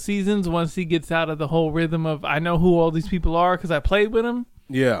couple seasons, once he gets out of the whole rhythm of, I know who all these people are because I played with them.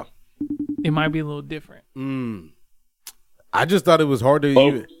 Yeah. It might be a little different. I just thought it was hard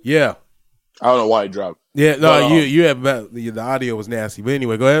to... Yeah. I don't know why he dropped. Yeah, no, you have... The audio was nasty. But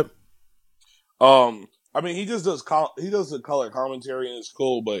anyway, go ahead. I mean, he does the color commentary and it's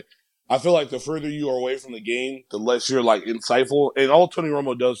cool, but I feel like the further you are away from the game, the less you're insightful. And all Tony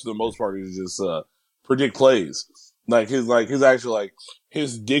Romo does for the most part is just predict plays. His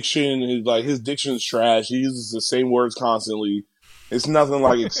diction, his diction's trash. He uses the same words constantly. It's nothing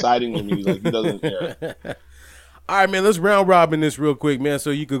exciting to me. He doesn't care. All right, man, let's round robin this real quick, man, so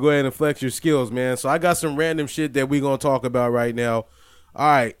you could go ahead and flex your skills, man. So I got some random shit that we're going to talk about right now. All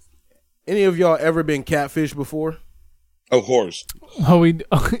right. Any of y'all ever been catfished before? Of course. Oh,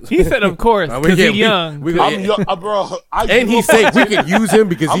 he said, of course, because he's young. I'm young, bro. And he said we could use him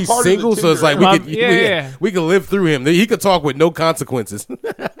because he's single, so it's like we could live through him. He could talk with no consequences.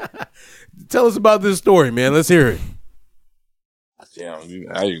 Tell us about this story, man. Let's hear it. Damn,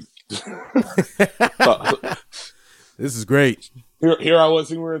 this is great. Here I was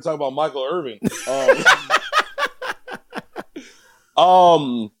thinking we were going to talk about Michael Irvin.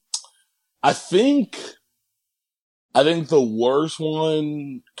 I think the worst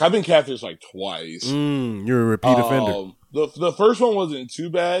one. I've been catfished like twice. You're a repeat offender. The first one wasn't too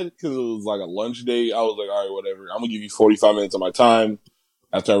bad because it was like a lunch date. I was like, all right, whatever. I'm gonna give you 45 minutes of my time.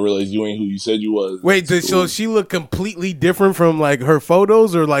 After I realized you ain't who you said you was. Wait, so she looked completely different from like her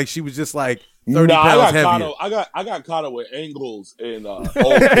photos, or like she was just like 30 pounds heavier? I got caught up with angles and old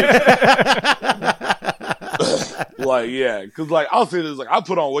like, yeah, because like I'll say this, like I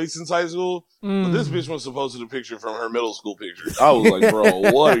put on weight since high school, but this bitch was supposed to the picture from her middle school picture. I was like,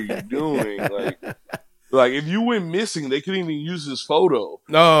 bro, what are you doing? Like if you went missing, they couldn't even use this photo.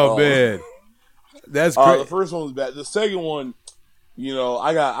 Oh man, that's great. The first one was bad. The second one, you know,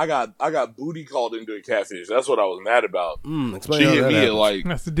 I got booty called into a catfish. That's what I was mad about. Explain she how hit that me happens. at like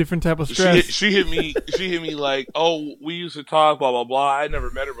that's a different type of stress. She hit me like, oh, we used to talk, blah blah blah. I never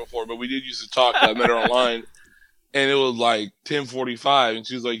met her before, but we did used to talk. I met her online, and it was like 10:45, and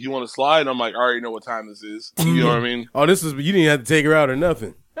she was like, "You want to slide?" And I'm like, "I already know what time this is." You know what I mean? Oh, this is you didn't have to take her out or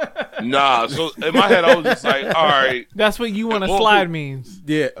nothing. Nah. So in my head, I was just like, "All right." That's what you want to slide means.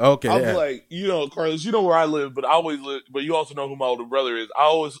 Yeah. Okay. I was like, you know, Carlos, you know where I live, but I always live. But you also know who my older brother is. I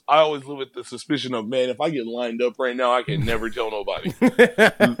always live with the suspicion of, man, if I get lined up right now, I can never tell nobody.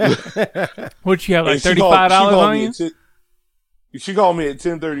 What you have, like $35 on you? She called me at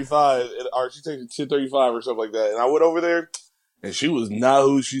 10:35, or she texted 10:35 or something like that, and I went over there, and she was not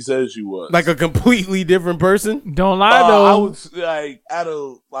who she said she was. Like a completely different person. Don't lie though. I was like,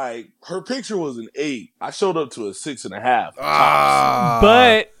 her picture was an 8. I showed up to a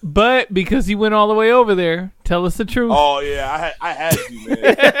 6.5. But because you went all the way over there, tell us the truth. Oh yeah, I had to,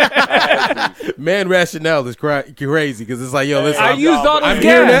 man. I had to. Man, rationale is crazy because it's like, yo, listen, I used all I'm this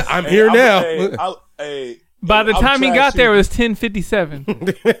here now. gas. I'm here now. By the time he got there, it was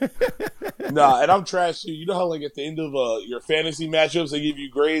 10:57. Nah, and I'm trash too. You know how like at the end of your fantasy matchups they give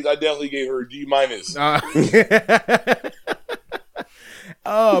you grades? I definitely gave her a D-.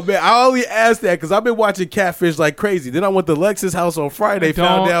 Oh man, I only asked that because I've been watching Catfish like crazy. Then I went to Lex's house on Friday.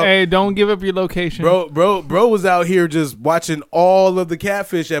 Found out, hey, don't give up your location, bro was out here just watching all of the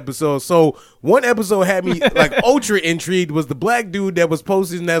Catfish episodes. So one episode had me like ultra intrigued. Was the black dude that was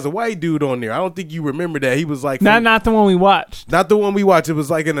posting as a white dude on there? I don't think you remember that. He was like not the one we watched. Not the one we watched. It was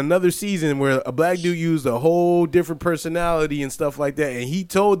like in another season where a black dude used a whole different personality and stuff like that. And he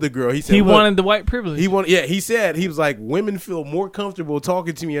told the girl, he said he wanted the white privilege. He said he was like, women feel more comfortable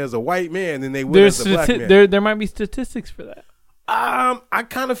talking to me as a white man than they would as a black man. There might be statistics for that. I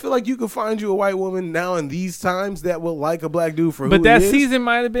kind of feel like you could find you a white woman now in these times that will like a black dude for who but that he is. season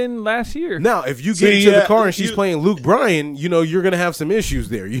might have been last year. Now, if you get into the car and she's playing Luke Bryan, you know you're gonna have some issues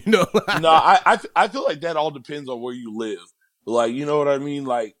there. You know. No, I feel like that all depends on where you live. Like, you know what I mean?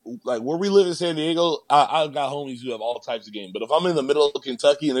 Like where we live in San Diego, I've got homies who have all types of game. But if I'm in the middle of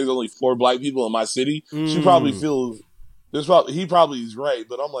Kentucky and there's only 4 black people in my city, she probably feels. He probably is right,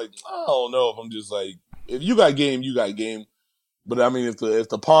 but I'm like, I don't know if I'm just like, if you got game, you got game. But I mean, if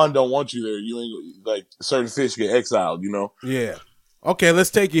the pond don't want you there, you ain't like certain fish get exiled, you know? Yeah. Okay, let's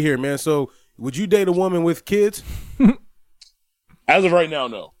take it here, man. So, would you date a woman with kids? As of right now,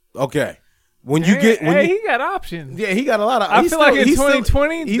 no. Okay. He got options. Yeah, he got a lot of. I feel like in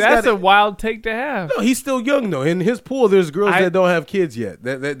 2020, that's a wild take to have. No, he's still young though. In his pool, there's girls that don't have kids yet.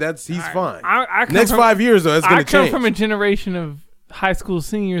 He's fine. Next 5 years though, that's going to change. I come from a generation of high school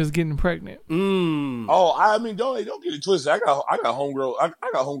seniors getting pregnant. Oh, I mean, don't get it twisted. I got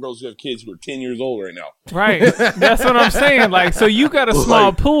homegirls who have kids who are 10 years old right now. Right, that's what I'm saying. Like, so you got a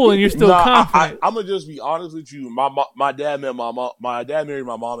small pool and you're still confident. I'm gonna just be honest with you. My dad met my dad married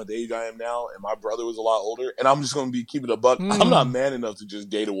my mom at the age I am now, and my brother was a lot older. And I'm just gonna be keeping a buck. I'm not man enough to just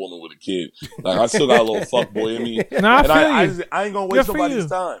date a woman with a kid. Like, I still got a little fuck boy in me. No, I ain't gonna waste nobody's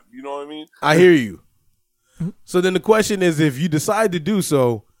time. You know what I mean? I hear you. So then the question is, if you decide to do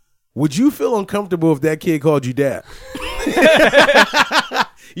so, would you feel uncomfortable if that kid called you dad?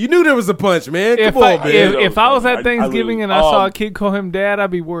 You knew there was a punch, man. Come on, man. If I was at Thanksgiving and I saw a kid call him dad, I'd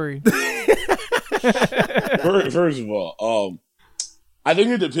be worried. First of all, I think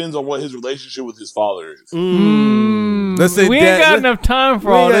it depends on what his relationship with his father is. Let's say we Dad, ain't got enough time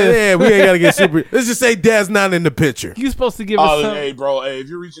for all this. Yeah, we ain't got to get super. Let's just say Dad's not in the picture. You supposed to give us some. Hey, bro. Hey, if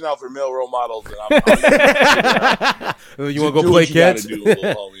you're reaching out for male role models, then You want to go play catch? Do, little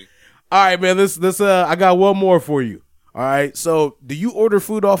homie. All right, man. Let's. I got one more for you. All right. So, do you order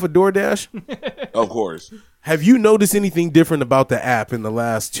food off of DoorDash? Of course. Have you noticed anything different about the app in the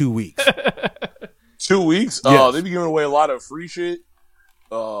last 2 weeks? 2 weeks? Yes. They be giving away a lot of free shit.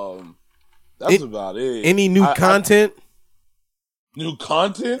 That's about it. Any new content? New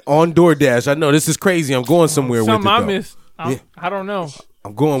content? On DoorDash. I know this is crazy. I'm going somewhere with it, Something I though. missed. I don't know.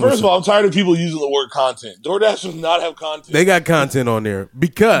 I'm going First with of all, I'm tired of people using the word content. DoorDash does not have content. They got content on there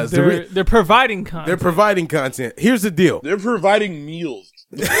because They're providing content. they're providing content. Here's the deal. They're providing meals.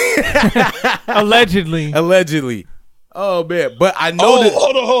 Allegedly. Allegedly. Oh, man. But I know that.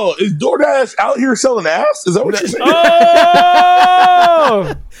 Hold on. Is DoorDash out here selling ass? Is that what you're saying?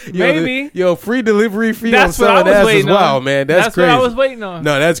 Oh! Maybe. Yo, free delivery fee That's on what I selling was ass waiting is wild, on. man. That's crazy. what I was waiting on.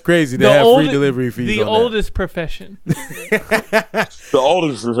 No, that's crazy to have free delivery fees The on oldest profession. The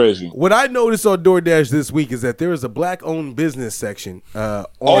oldest profession. What I noticed on DoorDash this week is that there is a black-owned business section on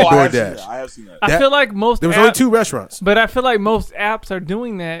I DoorDash. have seen that. I feel like most There was apps, only 2 restaurants. but I feel like most apps are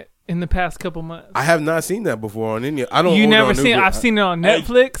doing that in the past couple months. I have not seen that before on any. I don't. You order never on seen? Uber. I've seen it on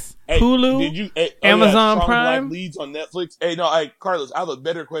Netflix, Hulu, Did you, Amazon Strong Prime. Black Leads on Netflix. Carlos, I have a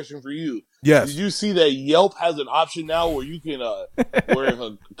better question for you. Yes. Did you see that Yelp has an option now where you can, where if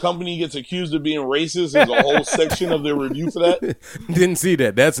a company gets accused of being racist, there's a whole section of their review for that? Didn't see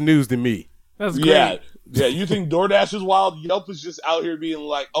that. That's news to me. That's great. Yeah. You think DoorDash is wild? Yelp is just out here being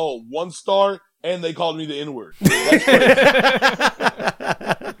like, 1 star, and they called me the N-word. That's crazy.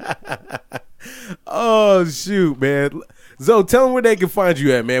 Oh shoot, man. Zoe, tell them where they can find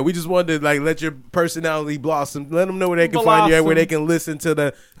you at, man. We just wanted to let your personality blossom. Let them know where they can find you at, where they can listen to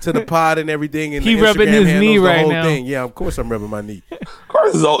the pod and everything. And He the rubbing Instagram his handles, knee the right whole now. thing. Yeah, of course I'm rubbing my knee.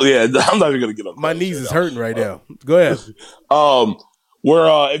 I'm not even gonna get up. My knees is hurting right now. Go ahead.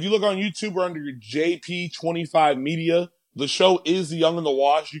 If you look on YouTube, we're under JP25 Media. The show is The Young and the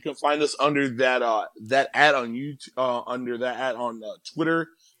Wash. You can find us under that ad on YouTube, under that ad on Twitter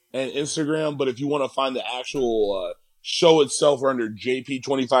and Instagram. But if you want to find the actual show itself, we're under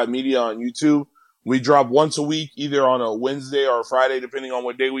JP25 Media on YouTube. We drop once a week, either on a Wednesday or a Friday, depending on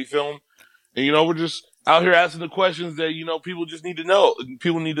what day we film. And we're just out here asking the questions that people just need to know.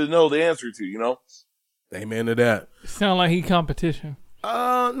 People need to know the answer to. Amen to that. Sound like he competition.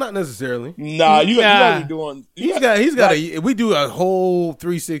 Not necessarily. Nah, you guys are doing. He's got we do a whole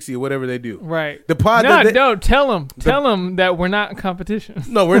 360 or whatever they do. Right. The pod. No, tell him that we're not in competition.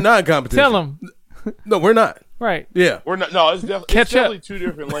 No, we're not in competition. Tell him. No, we're not. Right. Yeah. We're not. No, it's Catch definitely up. 2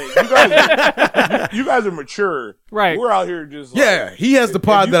 different lanes. You guys are mature. Right. We're out here just. Yeah, he has the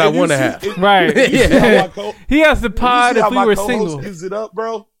pod that I want to have. Right. Yeah. He has the pod if we were single. Gives it up,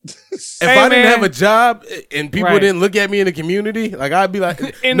 bro. If I didn't have a job and people didn't look at me in the community, I'd be like,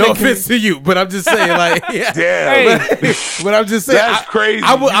 no offense to you, but I'm just saying, yeah. Damn. But I'm just saying, That's crazy.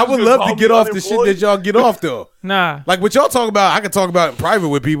 I would love to get off the shit unemployed? that y'all get off though. Nah. Like what y'all talk about, I can talk about in private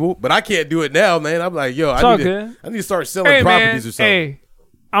with people, but I can't do it now, man. I'm like, yo, I need to start selling properties or something. Hey,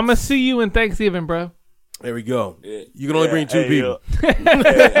 I'm gonna see you in Thanksgiving, bro. There we go. You can only bring 2 people.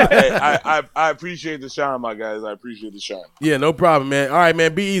 I appreciate the shine, my guys. I appreciate the shine. Yeah, no problem, man. All right,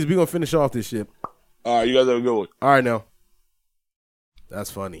 man. Be easy. We're going to finish off this shit. All right, you guys have a good one. All right, now.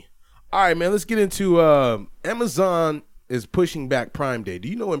 That's funny. All right, man. Let's get into Amazon is pushing back Prime Day. Do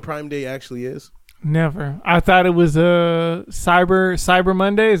you know when Prime Day actually is? Never. I thought it was Cyber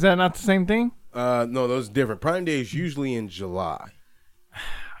Monday. Is that not the same thing? No, those are different. Prime Day is usually in July.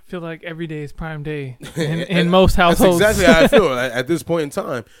 I feel like every day is Prime Day in most households. That's exactly how I feel at this point in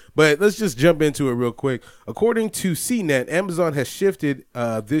time. But let's just jump into it real quick. According to CNET, Amazon has shifted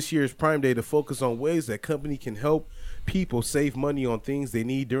this year's Prime Day to focus on ways that company can help people save money on things they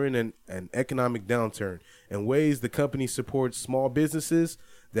need during an economic downturn, and ways the company supports small businesses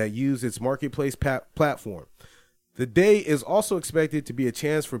that use its marketplace platform. The day is also expected to be a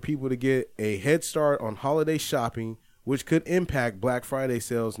chance for people to get a head start on holiday shopping, which could impact Black Friday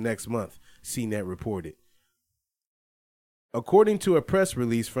sales next month, CNET reported. According to a press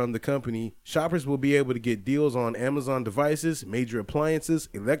release from the company, shoppers will be able to get deals on Amazon devices, major appliances,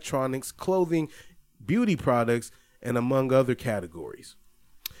 electronics, clothing, beauty products, and among other categories.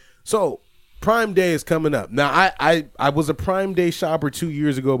 So, Prime Day is coming up. Now, I was a Prime Day shopper 2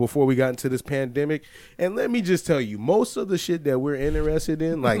 years ago before we got into this pandemic. And let me just tell you, most of the shit that we're interested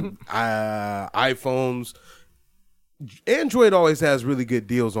in, like iPhones, Android always has really good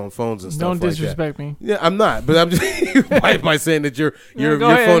deals on phones and stuff. Don't like disrespect that. me. Yeah, I'm not, but I'm just by saying that your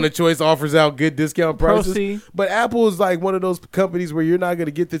ahead. phone of choice offers out good discount prices. Proceed. But Apple is like one of those companies where you're not going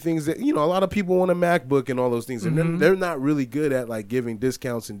to get the things that a lot of people want a MacBook and all those things, and they're not really good at like giving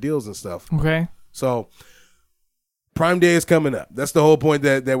discounts and deals and stuff. Okay. So Prime Day is coming up. That's the whole point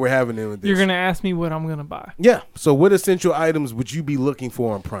that we're having in with this. You're gonna ask me what I'm gonna buy. Yeah. So what essential items would you be looking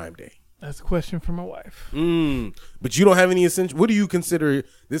for on Prime Day? That's a question for my wife. But you don't have any essential. What do you consider?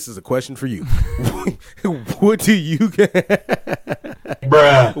 This is a question for you. What do you,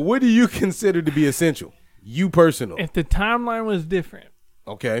 bruh? What do you consider to be essential? You personal. If the timeline was different,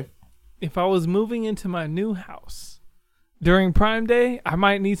 okay. If I was moving into my new house during Prime Day, I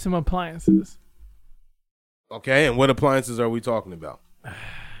might need some appliances. Okay, and what appliances are we talking about?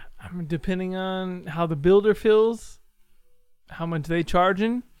 Depending on how the builder feels, how much they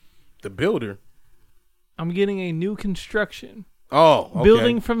charging. The builder? I'm getting a new construction. Oh, okay.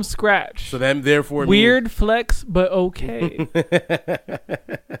 Building from scratch. So then, therefore, weird flex, but okay.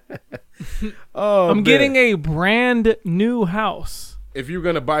 I'm getting a brand new house. If you're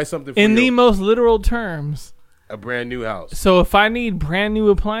gonna buy something, in the most literal terms, a brand new house. So if I need brand new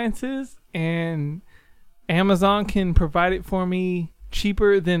appliances and Amazon can provide it for me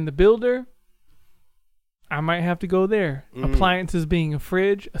cheaper than the builder, I might have to go there. Appliances being a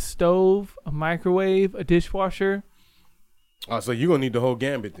fridge, a stove, a microwave, a dishwasher. Oh, so you're going to need the whole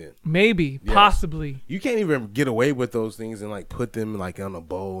gambit then? Maybe, yes. Possibly. You can't even get away with those things and like put them like on a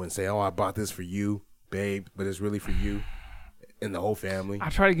bowl and say, oh, I bought this for you, babe, but it's really for you and the whole family. I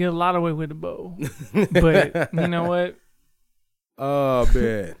try to get a lot away with a bowl. But you know what? Oh,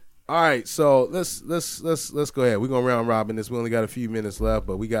 man. All right, so let's go ahead. We're gonna round robin this. We only got a few minutes left,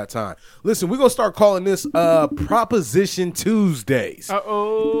 but we got time. Listen, we're gonna start calling this Proposition Tuesdays.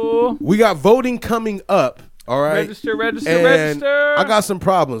 Uh-oh. We got voting coming up. All right. Register. I got some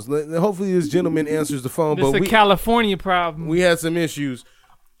problems. Hopefully this gentleman answers the phone. This is a California problem. We had some issues.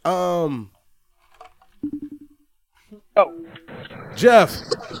 Jeff.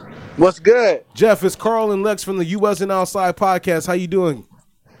 What's good? Jeff, it's Carl and Lex from the US and Outside podcast. How you doing?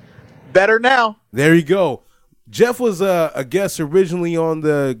 Better now. There you go. Jeff was a guest originally on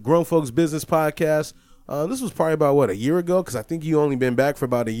the Grown Folks Business podcast. This was probably about, a year ago? Because I think you only been back for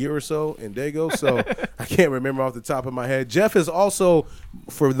about a year or so in Dago, so I can't remember off the top of my head. Jeff is also,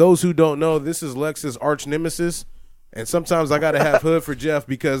 for those who don't know, this is Lex's arch nemesis, and sometimes I got to have hood for Jeff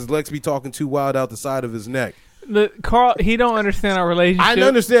because Lex be talking too wild out the side of his neck. Carl, he don't understand our relationship. I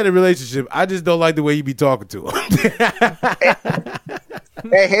understand the relationship. I just don't like the way you be talking to him.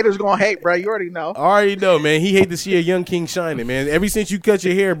 Hey, haters gonna hate, bro. You already know. I already know, man. He hate to see a young king shining, man. Ever since you cut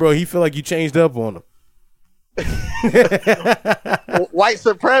your hair, bro, he feel like you changed up on him. White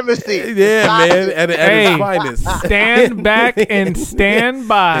supremacy. Yeah, man. At his finest. Stand back and stand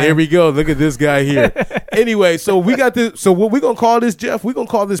by. There we go. Look at this guy here. Anyway, so we got this. So what we're gonna call this, Jeff? We're gonna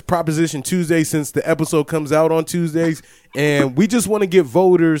call this Proposition Tuesday since the episode comes out on Tuesdays, and we just want to give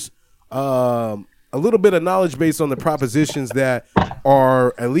voters a little bit of knowledge based on the propositions that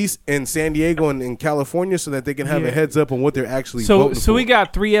are at least in San Diego and in California, so that they can have a heads up on what they're actually voting for. So we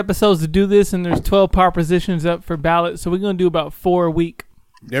got 3 episodes to do this, and there's 12 propositions up for ballot. So we're gonna do about 4 a week.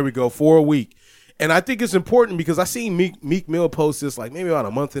 There we go, 4 a week. And I think it's important because I seen Meek Mill post this like maybe about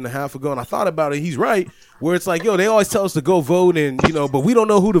a month and a half ago, and I thought about it. He's right, where it's like, yo, they always tell us to go vote, and but we don't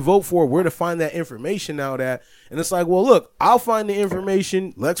know who to vote for, where to find that information out at. And it's like, well, look, I'll find the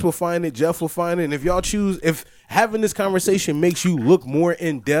information, Lex will find it, Jeff will find it, and if y'all choose, if having this conversation makes you look more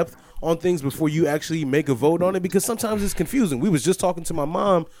in depth on things before you actually make a vote on it, because sometimes it's confusing. We was just talking to my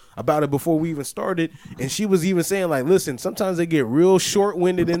mom about it before we even started, and she was even saying, like, listen, sometimes they get real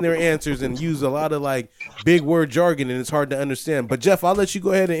short-winded in their answers and use a lot of, like, big word jargon, and it's hard to understand. But, Jeff, I'll let you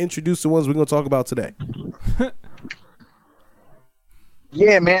go ahead and introduce the ones we're going to talk about today.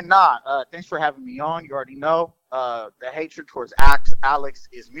 Yeah, man, thanks for having me on. You already know the hatred towards Alex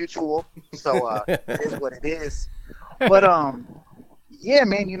is mutual, so it is what it is. But, yeah,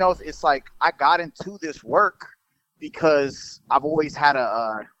 man, it's like I got into this work because I've always had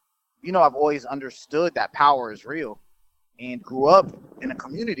I've always understood that power is real and grew up in a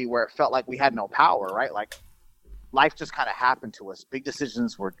community where it felt like we had no power, right? Like life just kind of happened to us. Big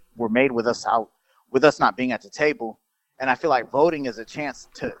decisions were made with us not being at the table. And I feel like voting is a chance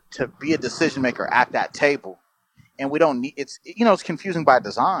to be a decision maker at that table. And we don't need, it's confusing by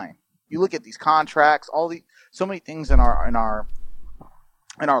design. You look at these contracts, so many things in our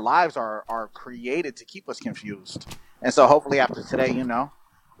lives are created to keep us confused. And so hopefully after today,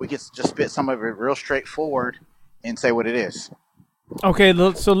 we can just spit some of it real straightforward and say what it is. Okay,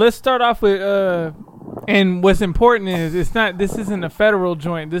 so let's start off with And what's important is this isn't a federal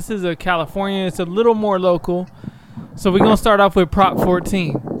joint. This is a California. It's a little more local. So we're going to start off with Prop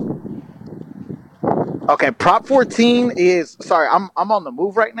 14. Okay, Prop 14 is, sorry, I'm on the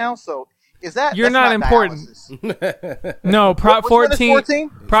move right now, so is that... You're not important. No, Prop 14.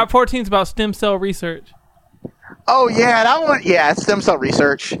 Prop 14 is about stem cell research. Oh, yeah, that one, yeah, stem cell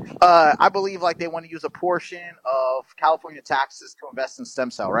research. I believe like they want to use a portion of California taxes to invest in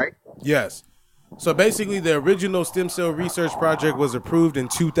stem cell, right? Yes. So basically, the original stem cell research project was approved in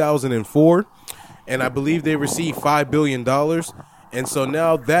 2004, and I believe they received $5 billion. And so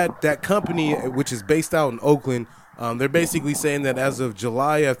now that company, which is based out in Oakland, they're basically saying that as of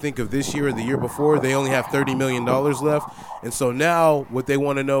July, I think, of this year or the year before, they only have $30 million left. And so now what they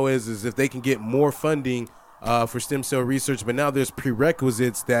want to know is if they can get more funding for stem cell research. But now there's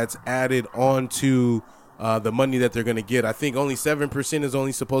prerequisites that's added onto the money that they're going to get. I think only 7% is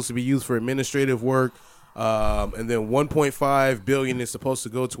only supposed to be used for administrative work. And then 1.5 billion is supposed to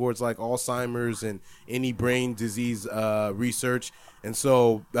go towards like Alzheimer's and any brain disease research. And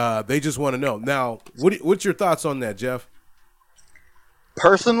so they just want to know. Now, what's your thoughts on that, Jeff?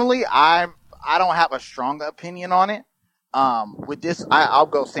 Personally, I don't have a strong opinion on it. With this, I'll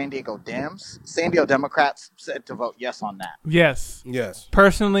go San Diego Dems. San Diego Democrats said to vote yes on that. Yes.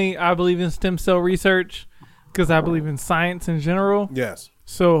 Personally, I believe in stem cell research because I believe in science in general. Yes.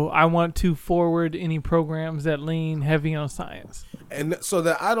 So I want to forward any programs that lean heavy on science. And so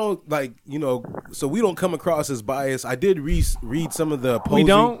that I don't so we don't come across as biased. I did read some of the opposing. We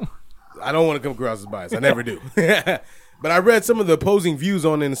don't? I don't want to come across as biased. I never do. But I read some of the opposing views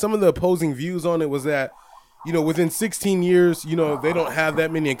on it, and some of the opposing views on it was that, within 16 years, they don't have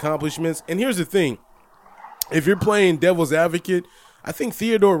that many accomplishments. And here's the thing. If you're playing devil's advocate, I think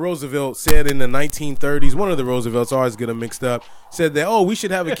Theodore Roosevelt said in the 1930s, one of the Roosevelts, always get them mixed up, said that, we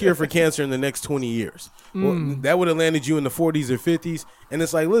should have a cure for cancer in the next 20 years. Well, that would have landed you in the 40s or 50s. And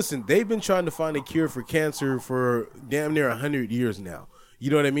it's like, listen, they've been trying to find a cure for cancer for damn near 100 years now.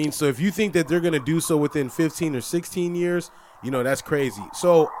 You know what I mean? So if you think that they're going to do so within 15 or 16 years, that's crazy.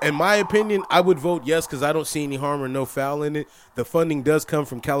 So in my opinion, I would vote yes because I don't see any harm or no foul in it. The funding does come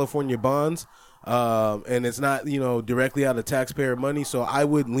from California bonds. And it's not, directly out of taxpayer money. So I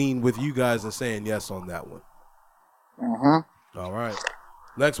would lean with you guys and saying yes on that one. All right.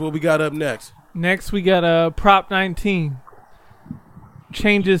 Next, what we got up next? Next, we got Prop 19.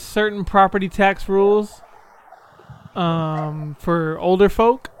 Changes certain property tax rules for older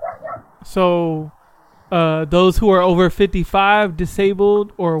folk. So those who are over 55,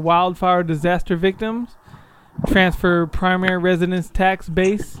 disabled, or wildfire disaster victims transfer primary residence tax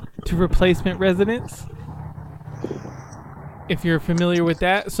base to replacement residents, if you're familiar with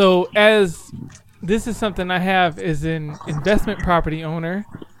that. So as this is something I have as an investment property owner,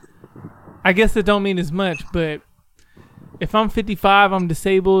 I guess it don't mean as much, but if I'm 55, I'm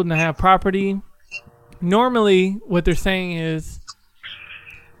disabled, and I have property, normally what they're saying is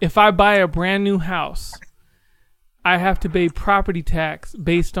if I buy a brand new house, I have to pay property tax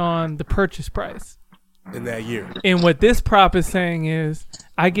based on the purchase price in that year. And what this prop is saying is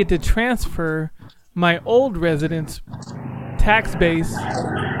I get to transfer my old residence tax base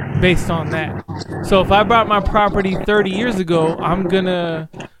based on that. So if I bought my property 30 years ago, I'm going to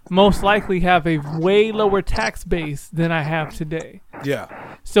most likely have a way lower tax base than I have today.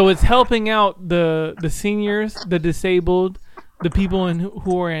 Yeah. So it's helping out the seniors, the disabled, the people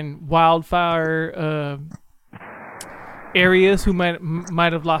who are in wildfire areas who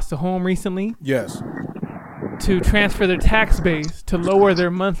might have lost a home recently. Yes. To transfer their tax base to lower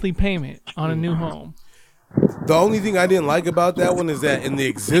their monthly payment on a new home. The only thing I didn't like about that one is that in the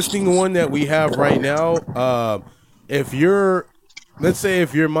existing one that we have right now, let's say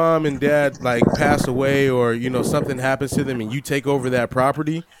if your mom and dad like pass away or something happens to them and you take over that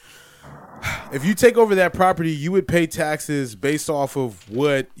property, if you take over that property, you would pay taxes based off of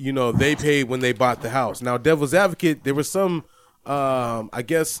what they paid when they bought the house. Now, devil's advocate, there was some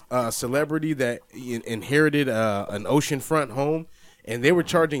celebrity that inherited an oceanfront home, and they were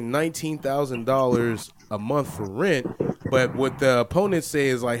charging $19,000 a month for rent. But what the opponents say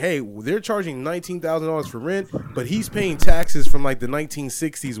is like, hey, they're charging $19,000 for rent, but he's paying taxes from like the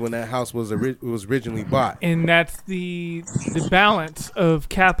 1960s when that house was originally bought. And that's the balance of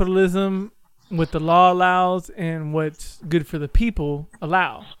capitalism, what the law allows and what's good for the people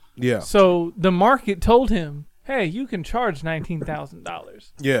allow. Yeah. So the market told him, hey, you can charge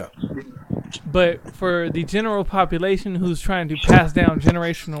 $19,000. Yeah. But for the general population who's trying to pass down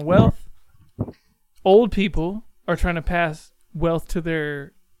generational wealth, old people are trying to pass wealth to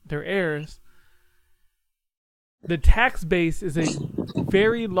their heirs. The tax base is a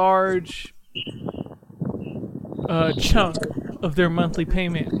very large chunk of their monthly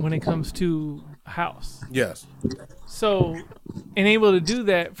payment when it comes to a house. Yes. So, and able to do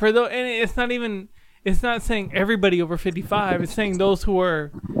that and it's not saying everybody over 55. It's saying those who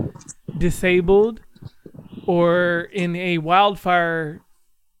are disabled or in a wildfire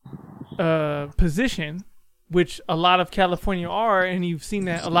position, which a lot of California are, and you've seen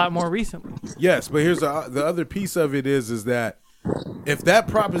that a lot more recently. Yes, but here's the other piece of it is that if that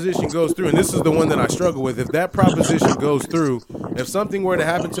proposition goes through, and this is the one that I struggle with, if that proposition goes through, if something were to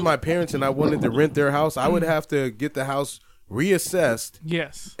happen to my parents and I wanted to rent their house, I would have to get the house reassessed.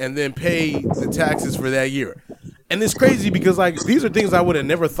 Yes. And then pay the taxes for that year. And it's crazy because like these are things I would have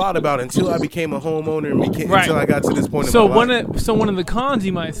never thought about until I became a homeowner and until I got to this point in my life. So one of the cons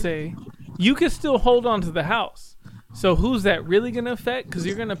you might say, you could still hold on to the house. So who's that really going to affect? Because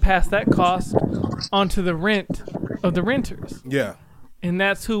you're going to pass that cost onto the rent of the renters. Yeah. And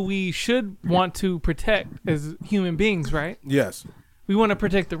that's who we should want to protect as human beings, right? Yes. We want to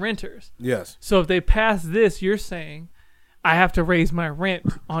protect the renters. Yes. So if they pass this, you're saying, I have to raise my rent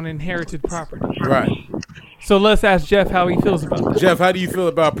on inherited property. Right. So let's ask Jeff how he feels about that. Jeff, how do you feel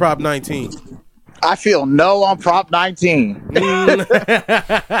about Prop 19? I feel no on Prop 19. You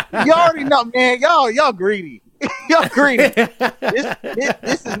already know, man. Y'all greedy. Y'all greedy.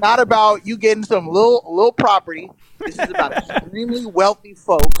 This is not about you getting some little property. This is about extremely wealthy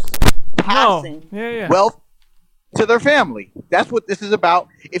folks passing wealth to their family. That's what this is about.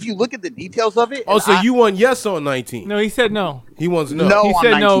 If you look at the details of it. Oh, so you want yes on 19? No, he said no. He wants no. No he on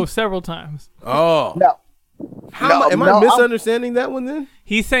said 19. no several times. Oh. No. Am I misunderstanding that one then?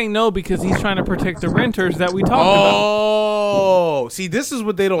 He's saying no because he's trying to protect the renters that we talked about. Oh, see, this is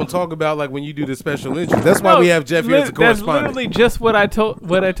what they don't talk about, like when you do the special interest. That's why we have Jeff here as a correspondent. That's literally just what I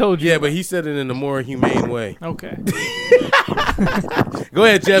told you. Yeah, but he said it in a more humane way. Okay. Go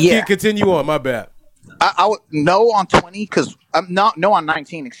ahead, Jeff. Yeah. Continue on. My bad. I would no on 20 because I'm not no on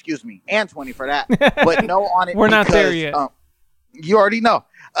 19. Excuse me, and 20 for that. But no on it. We're not there yet. You already know.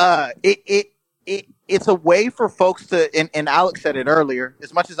 It's a way for folks to, and Alex said it earlier,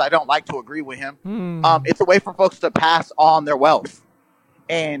 as much as I don't like to agree with him, it's a way for folks to pass on their wealth.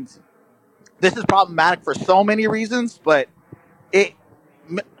 And this is problematic for so many reasons, but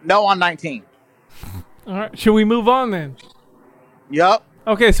no on 19. All right. Should we move on then? Yep.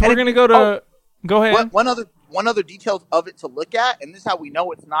 Okay, so we're going to go to, go ahead. One other details of it to look at, and this is how we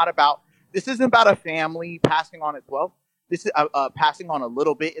know this isn't about a family passing on its wealth. This is passing on a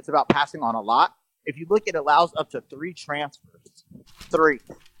little bit. It's about passing on a lot. If you look, it allows up to 3 transfers. 3.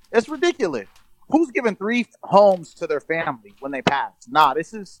 It's ridiculous. Who's giving 3 homes to their family when they pass? Nah,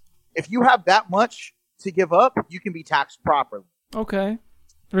 this is, if you have that much to give up, you can be taxed properly. Okay.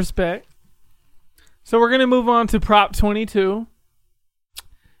 Respect. So we're going to move on to Prop 22.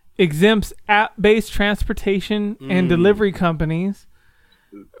 Exempts app-based transportation and delivery companies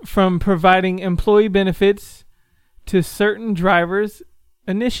from providing employee benefits to certain drivers'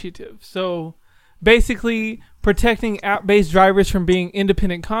 initiatives. So basically protecting app-based drivers from being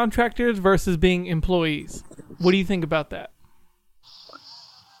independent contractors versus being employees. What do you think about that?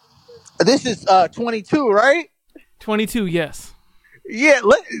 This is 22, right? 22, yes. Yeah,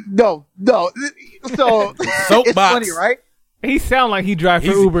 no. So it's funny, right? He sound like he drive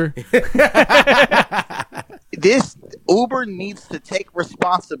for Uber. This Uber needs to take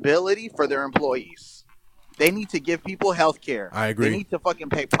responsibility for their employees. They need to give people health care. I agree. They need to fucking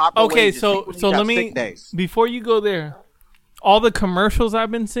pay proper wages. So let me, before you go there, all the commercials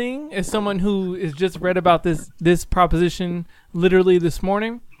I've been seeing, as someone who has just read about this proposition literally this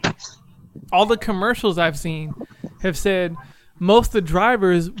morning, all the commercials I've seen have said most of the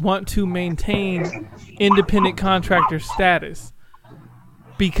drivers want to maintain independent contractor status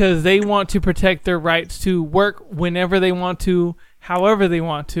because they want to protect their rights to work whenever they want to, however they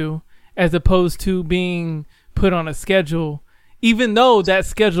want to, as opposed to being put on a schedule, even though that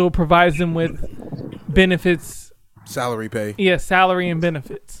schedule provides them with benefits. Salary pay. Yeah, salary and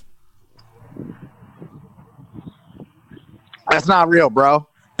benefits. That's not real, bro.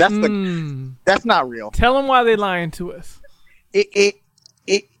 That's not real. Tell them why they lying to us.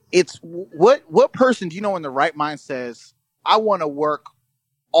 It's what person do you know in the right mind says, I want to work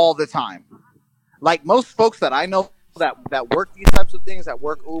all the time? Like most folks that I know that work these types of things, that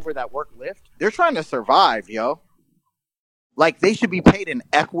work Uber, that work Lyft, they're trying to survive, yo. Like they should be paid an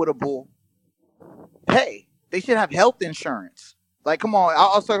equitable pay. They should have health insurance. Like, come on.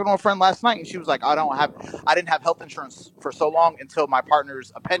 I was talking to a friend last night and she was like, I didn't have health insurance for so long until my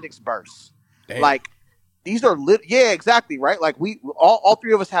partner's appendix burst. Damn. Like, these are yeah, exactly, right? Like we all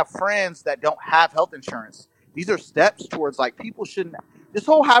 3 of us have friends that don't have health insurance. These are steps towards like people shouldn't this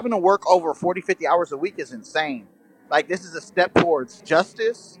whole having to work over 40, 50 hours a week is insane. Like, this is a step towards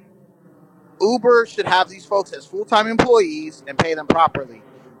justice. Uber should have these folks as full-time employees and pay them properly.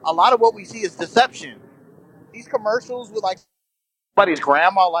 A lot of what we see is deception. These commercials with, like, somebody's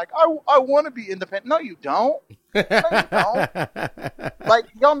grandma, like, I want to be independent. No, you don't. No, you don't. Like,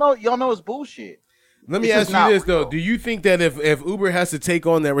 y'all know it's bullshit. Let me ask you this, though. Do you think that if Uber has to take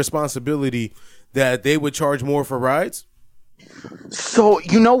on that responsibility, that they would charge more for rides? So,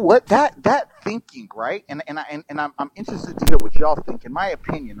 you know what? That thinking, right? And I'm interested to hear what y'all think. In my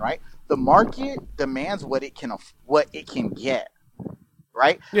opinion, right? The market demands what it can get,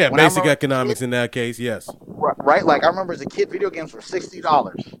 right? Yeah, basic economics in that case, yes. Right? Like, I remember as a kid, video games were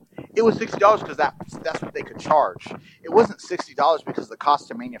 $60. It was $60 because that's what they could charge. It wasn't $60 because of the cost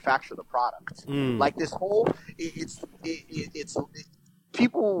to manufacture the product. Like, this whole it's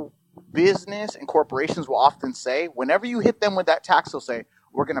people, business and corporations will often say, whenever you hit them with that tax, they'll say,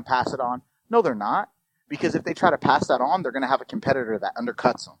 we're going to pass it on. No, they're not, because if they try to pass that on, they're going to have a competitor that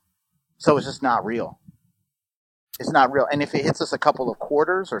undercuts them. So it's just not real. It's not real. And if it hits us a couple of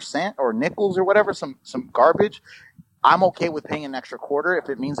quarters or cent or nickels or whatever, some garbage, I'm okay with paying an extra quarter if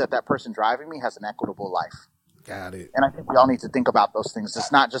it means that person driving me has an equitable life. Got it. And I think we all need to think about those things.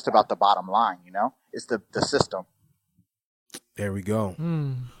 It's not just about the bottom line, you know? It's the system. There we go.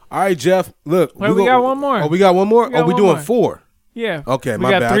 All right, Jeff. Look, we got one more. Oh, we got one more. We're doing 4. Yeah. Okay,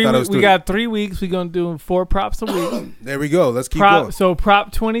 my bad. I thought it was 3. We got 3 weeks. We're gonna do 4 props a week. There we go. Let's keep going. So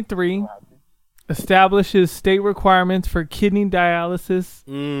Prop 23 establishes state requirements for kidney dialysis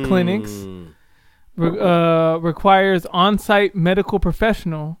clinics. Requires on-site medical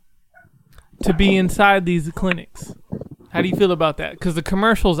professional to be inside these clinics. How do you feel about that? Because the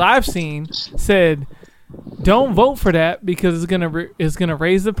commercials I've seen said, don't vote for that because it's gonna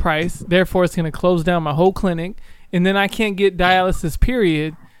raise the price. Therefore, it's gonna close down my whole clinic, and then I can't get dialysis.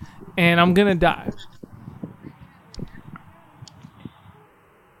 Period, and I'm gonna die.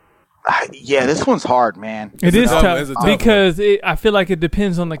 Yeah, this one's hard, man. It is tough because I feel like it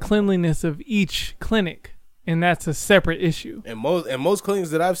depends on the cleanliness of each clinic, and that's a separate issue. And most clinics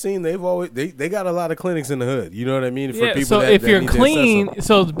that I've seen, they got a lot of clinics in the hood. You know what I mean? For people so if you're clean,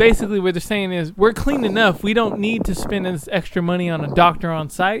 so basically what they're saying is we're clean enough. We don't need to spend this extra money on a doctor on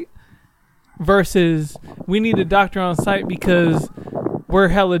site. Versus we need a doctor on site because we're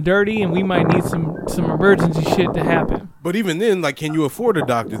hella dirty and we might need some emergency shit to happen. But even then, like, can you afford a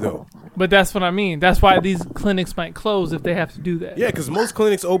doctor though? But that's what I mean. That's why these clinics might close if they have to do that. Yeah, because most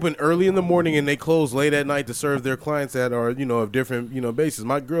clinics open early in the morning and they close late at night to serve their clients that are, of different, bases.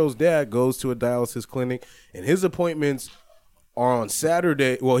 My girl's dad goes to a dialysis clinic and his appointments are on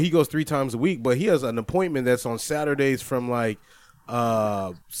Saturday. Well, he goes 3 times a week, but he has an appointment that's on Saturdays from like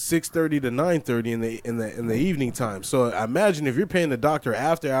 6:30 to 9:30 in the evening time. So imagine if you're paying the doctor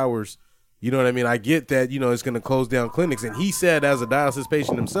after hours. You know what I mean? I get that, it's going to close down clinics. And he said as a dialysis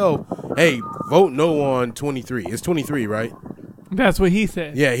patient himself, hey, vote no on 23. It's 23, right? That's what he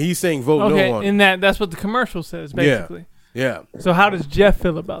said. Yeah, he's saying vote no on. And that's what the commercial says, basically. Yeah. So how does Jeff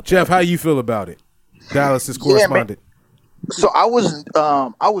feel about that? Jeff, how you feel about it? Dialysis correspondent. So I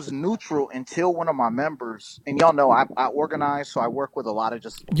was neutral until one of my members, and y'all know I organize, so I work with a lot of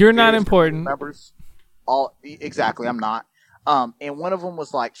just You're not important members. Exactly, I'm not. And one of them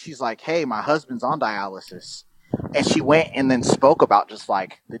was like, she's like, hey, my husband's on dialysis. And she went and then spoke about just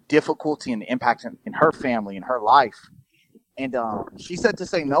like the difficulty and the impact in her family and her life. And she said to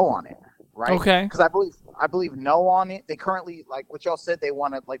say no on it, right? Okay. Because I believe no on it. They currently, like what y'all said, they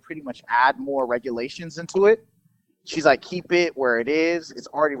want to like pretty much add more regulations into it. She's like, keep it where it is. It's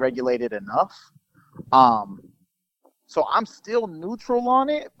already regulated enough. So I'm still neutral on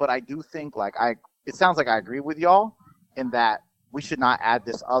it, but I do think it sounds like I agree with y'all in that we should not add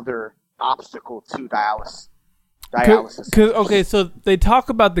this other obstacle to dialysis. Okay, so they talk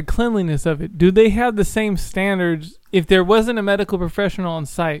about the cleanliness of it. Do they have the same standards? If there wasn't a medical professional on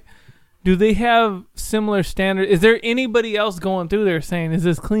site, do they have similar standards? Is there anybody else going through there saying, is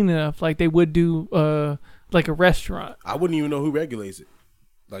this clean enough? Like they would do like a restaurant. I wouldn't even know who regulates it.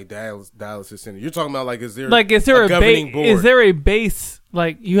 Like dialysis center. You're talking about like, is there a governing board? Is there a base,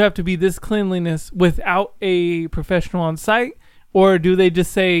 like you have to be this cleanliness without a professional on site? Or do they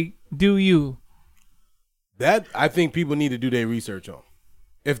just say, do you? That I think people need to do their research on.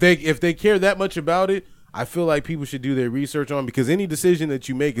 If they care that much about it, I feel like people should do their research on, because any decision that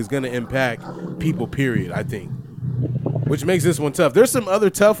you make is going to impact people, period, I think. Which makes this one tough. There's some other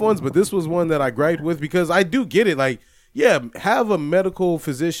tough ones, but this was one that I griped with because I do get it. Like, yeah, have a medical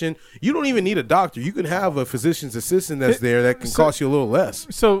physician. You don't even need a doctor. You can have a physician's assistant that's there that can cost you a little less.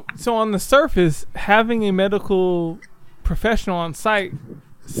 So on the surface, having a medical professional on site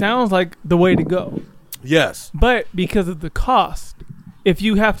sounds like the way to go. Yes. But because of the cost, if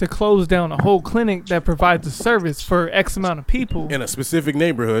you have to close down a whole clinic that provides a service for X amount of people in a specific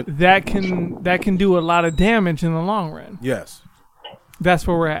neighborhood, that can do a lot of damage in the long run. Yes. That's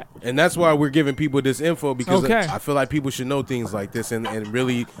where we're at. And that's why we're giving people this info, because Okay. I feel like people should know things like this and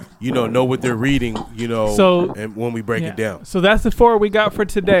really, know what they're reading, and when we break it down. So that's the 4 we got for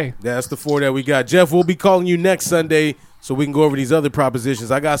today. That's the 4 that we got. Jeff, we'll be calling you next Sunday so we can go over these other propositions.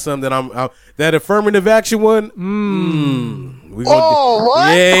 I got some that I'm that affirmative action one. We gonna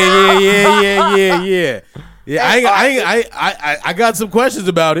what? Yeah. Yeah, I got some questions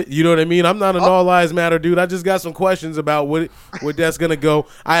about it. You know what I mean? I'm not an all lives matter dude. I just got some questions about what that's gonna go.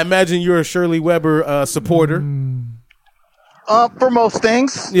 I imagine you're a Shirley Weber supporter. For most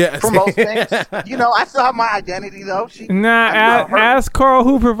things. Yeah. For most things. I still have my identity though. Ask Carl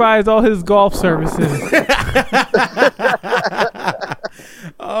who provides all his golf services.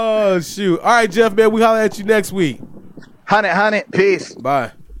 Oh shoot! All right, Jeff, man, we holler at you next week. Hunt it. Peace.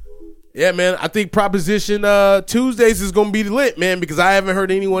 Bye. Yeah, man, I think Proposition Tuesdays is gonna be lit, man, because I haven't heard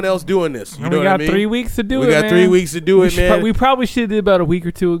anyone else doing this. You know what I mean? 3 weeks to do we it. got 3 weeks to do it, man. We probably should have did about a week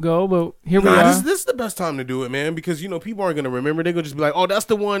or two ago, but here we are. This is the best time to do it, man, because people aren't gonna remember. They're gonna just be like, "Oh, that's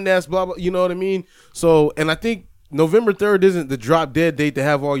the one that's blah blah." You know what I mean? So, and I think November 3rd isn't the drop dead date to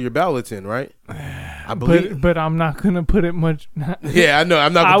have all your ballots in, right? I believe. But I'm not gonna put it much. Yeah, I know.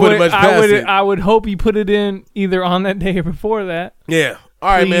 I'm not gonna put it much past it. I would hope you put it in either on that day or before that. Yeah. All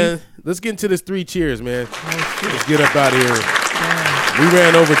right, Please. man. Let's get into this 3 cheers, man. Let's get up out of here. We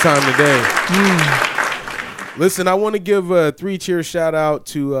ran overtime today. Listen, I want to give a 3 cheers shout out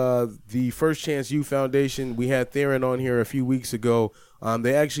to the First Chance Youth Foundation. We had Theron on here a few weeks ago.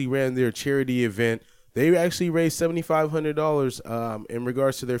 They actually ran their charity event. They actually raised $7,500 in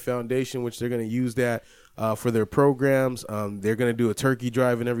regards to their foundation, which they're going to use that for their programs. They're going to do a turkey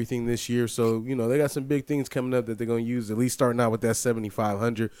drive and everything this year. So, they got some big things coming up that they're going to use, at least starting out with that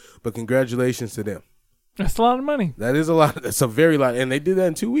 $7,500. But congratulations to them. That's a lot of money. That is a lot. That's a very lot. And they did that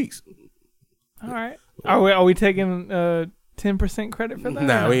in 2 weeks. All right. Are we taking 10% credit for that?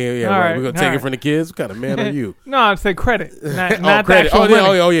 Nah, we're going to take it from the kids. What kind of man are you? No, I'd say credit. Not credit. The actual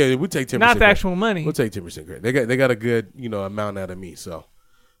money. Oh, yeah. We take 10%. Not the actual money. We'll take 10% credit. They got a good, amount out of me. So,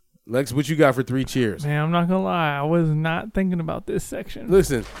 Lex, what you got for 3 cheers? Man, I'm not going to lie. I was not thinking about this section.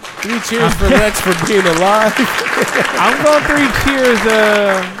 Listen, 3 cheers for Lex for being alive. I'm going 3 cheers.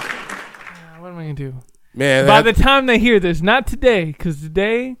 What am I going to do? Man, by the time they hear this, not today, because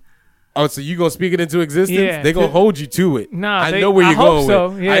today. Oh, so you gonna speak it into existence? Yeah, they're gonna hold you to it. Nah, I know where you're going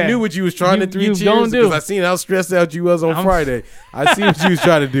so. with. Yeah. I knew what you was trying to 3 cheers because I seen how stressed out you was on Friday. I see what you was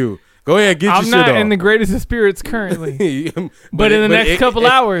trying to do. Go ahead, get your shit off. I'm not in the greatest of spirits currently, but in the next couple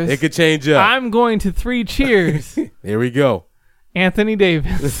hours, it could change up. I'm going to 3 cheers. There we go. Anthony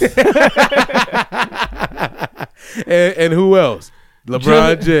Davis. and who else?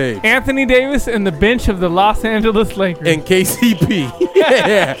 LeBron James. Anthony Davis and the bench of the Los Angeles Lakers. And KCP.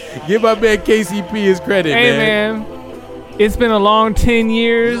 Yeah. Give my man KCP his credit, man. Hey, man. It's been a long 10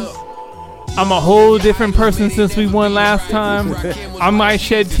 years. I'm a whole different person since we won last time. I might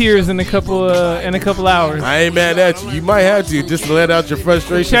shed tears in a couple hours. I ain't mad at you. You might have to just to let out your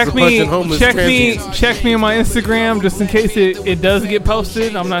frustration for punching homeless transients. Check me on my Instagram just in case it does get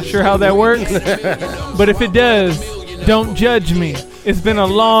posted. I'm not sure how that works. But if it does, don't judge me. It's been a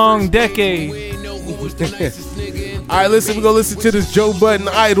long decade. All right, listen, we're going to listen to this Joe Budden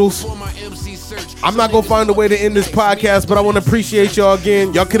Idols. I'm not going to find a way to end this podcast, but I want to appreciate y'all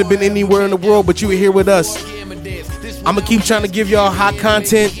again. Y'all could have been anywhere in the world, but you were here with us. I'm going to keep trying to give y'all hot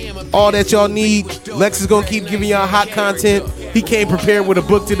content, all that y'all need. Lex is going to keep giving y'all hot content. He came prepared with a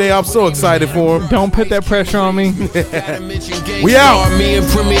book today. I'm so excited for him. Don't put that pressure on me. We out. Me and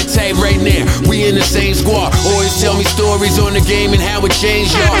Premier Tape right now. We in the same squad. Always tell me stories on the game and how it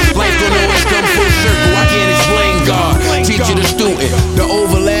changed y'all. Life don't always come full circle. I can't explain God. Teacher to student. The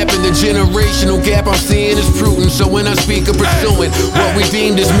overlap and the generational gap I'm seeing is prudent. So when I speak of pursuing what we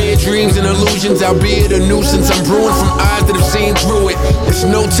deemed as mere dreams and illusions, albeit a nuisance, I'm brewing from eyes that have seen through it. It's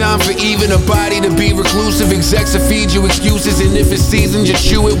no time for even a body to be reclusive. Execs to feed you excuses. And if it's season, just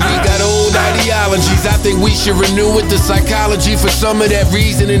chew it. We got old ideologies. I think we should renew it. The psychology for some of that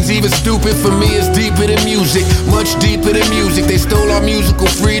reasoning's even stupid. For me, it's deeper than music. Much deeper than music. They stole our musical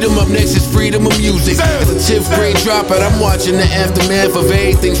freedom. Up next is freedom of music. As a 10th grade dropout, I'm watching the aftermath of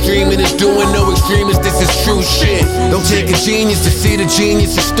everything streaming is doing. No extremists, this is true shit. Don't take a genius to see the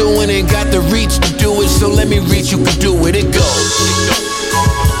genius is doing. Ain't got the reach to do it. So let me reach, you can do it. It goes.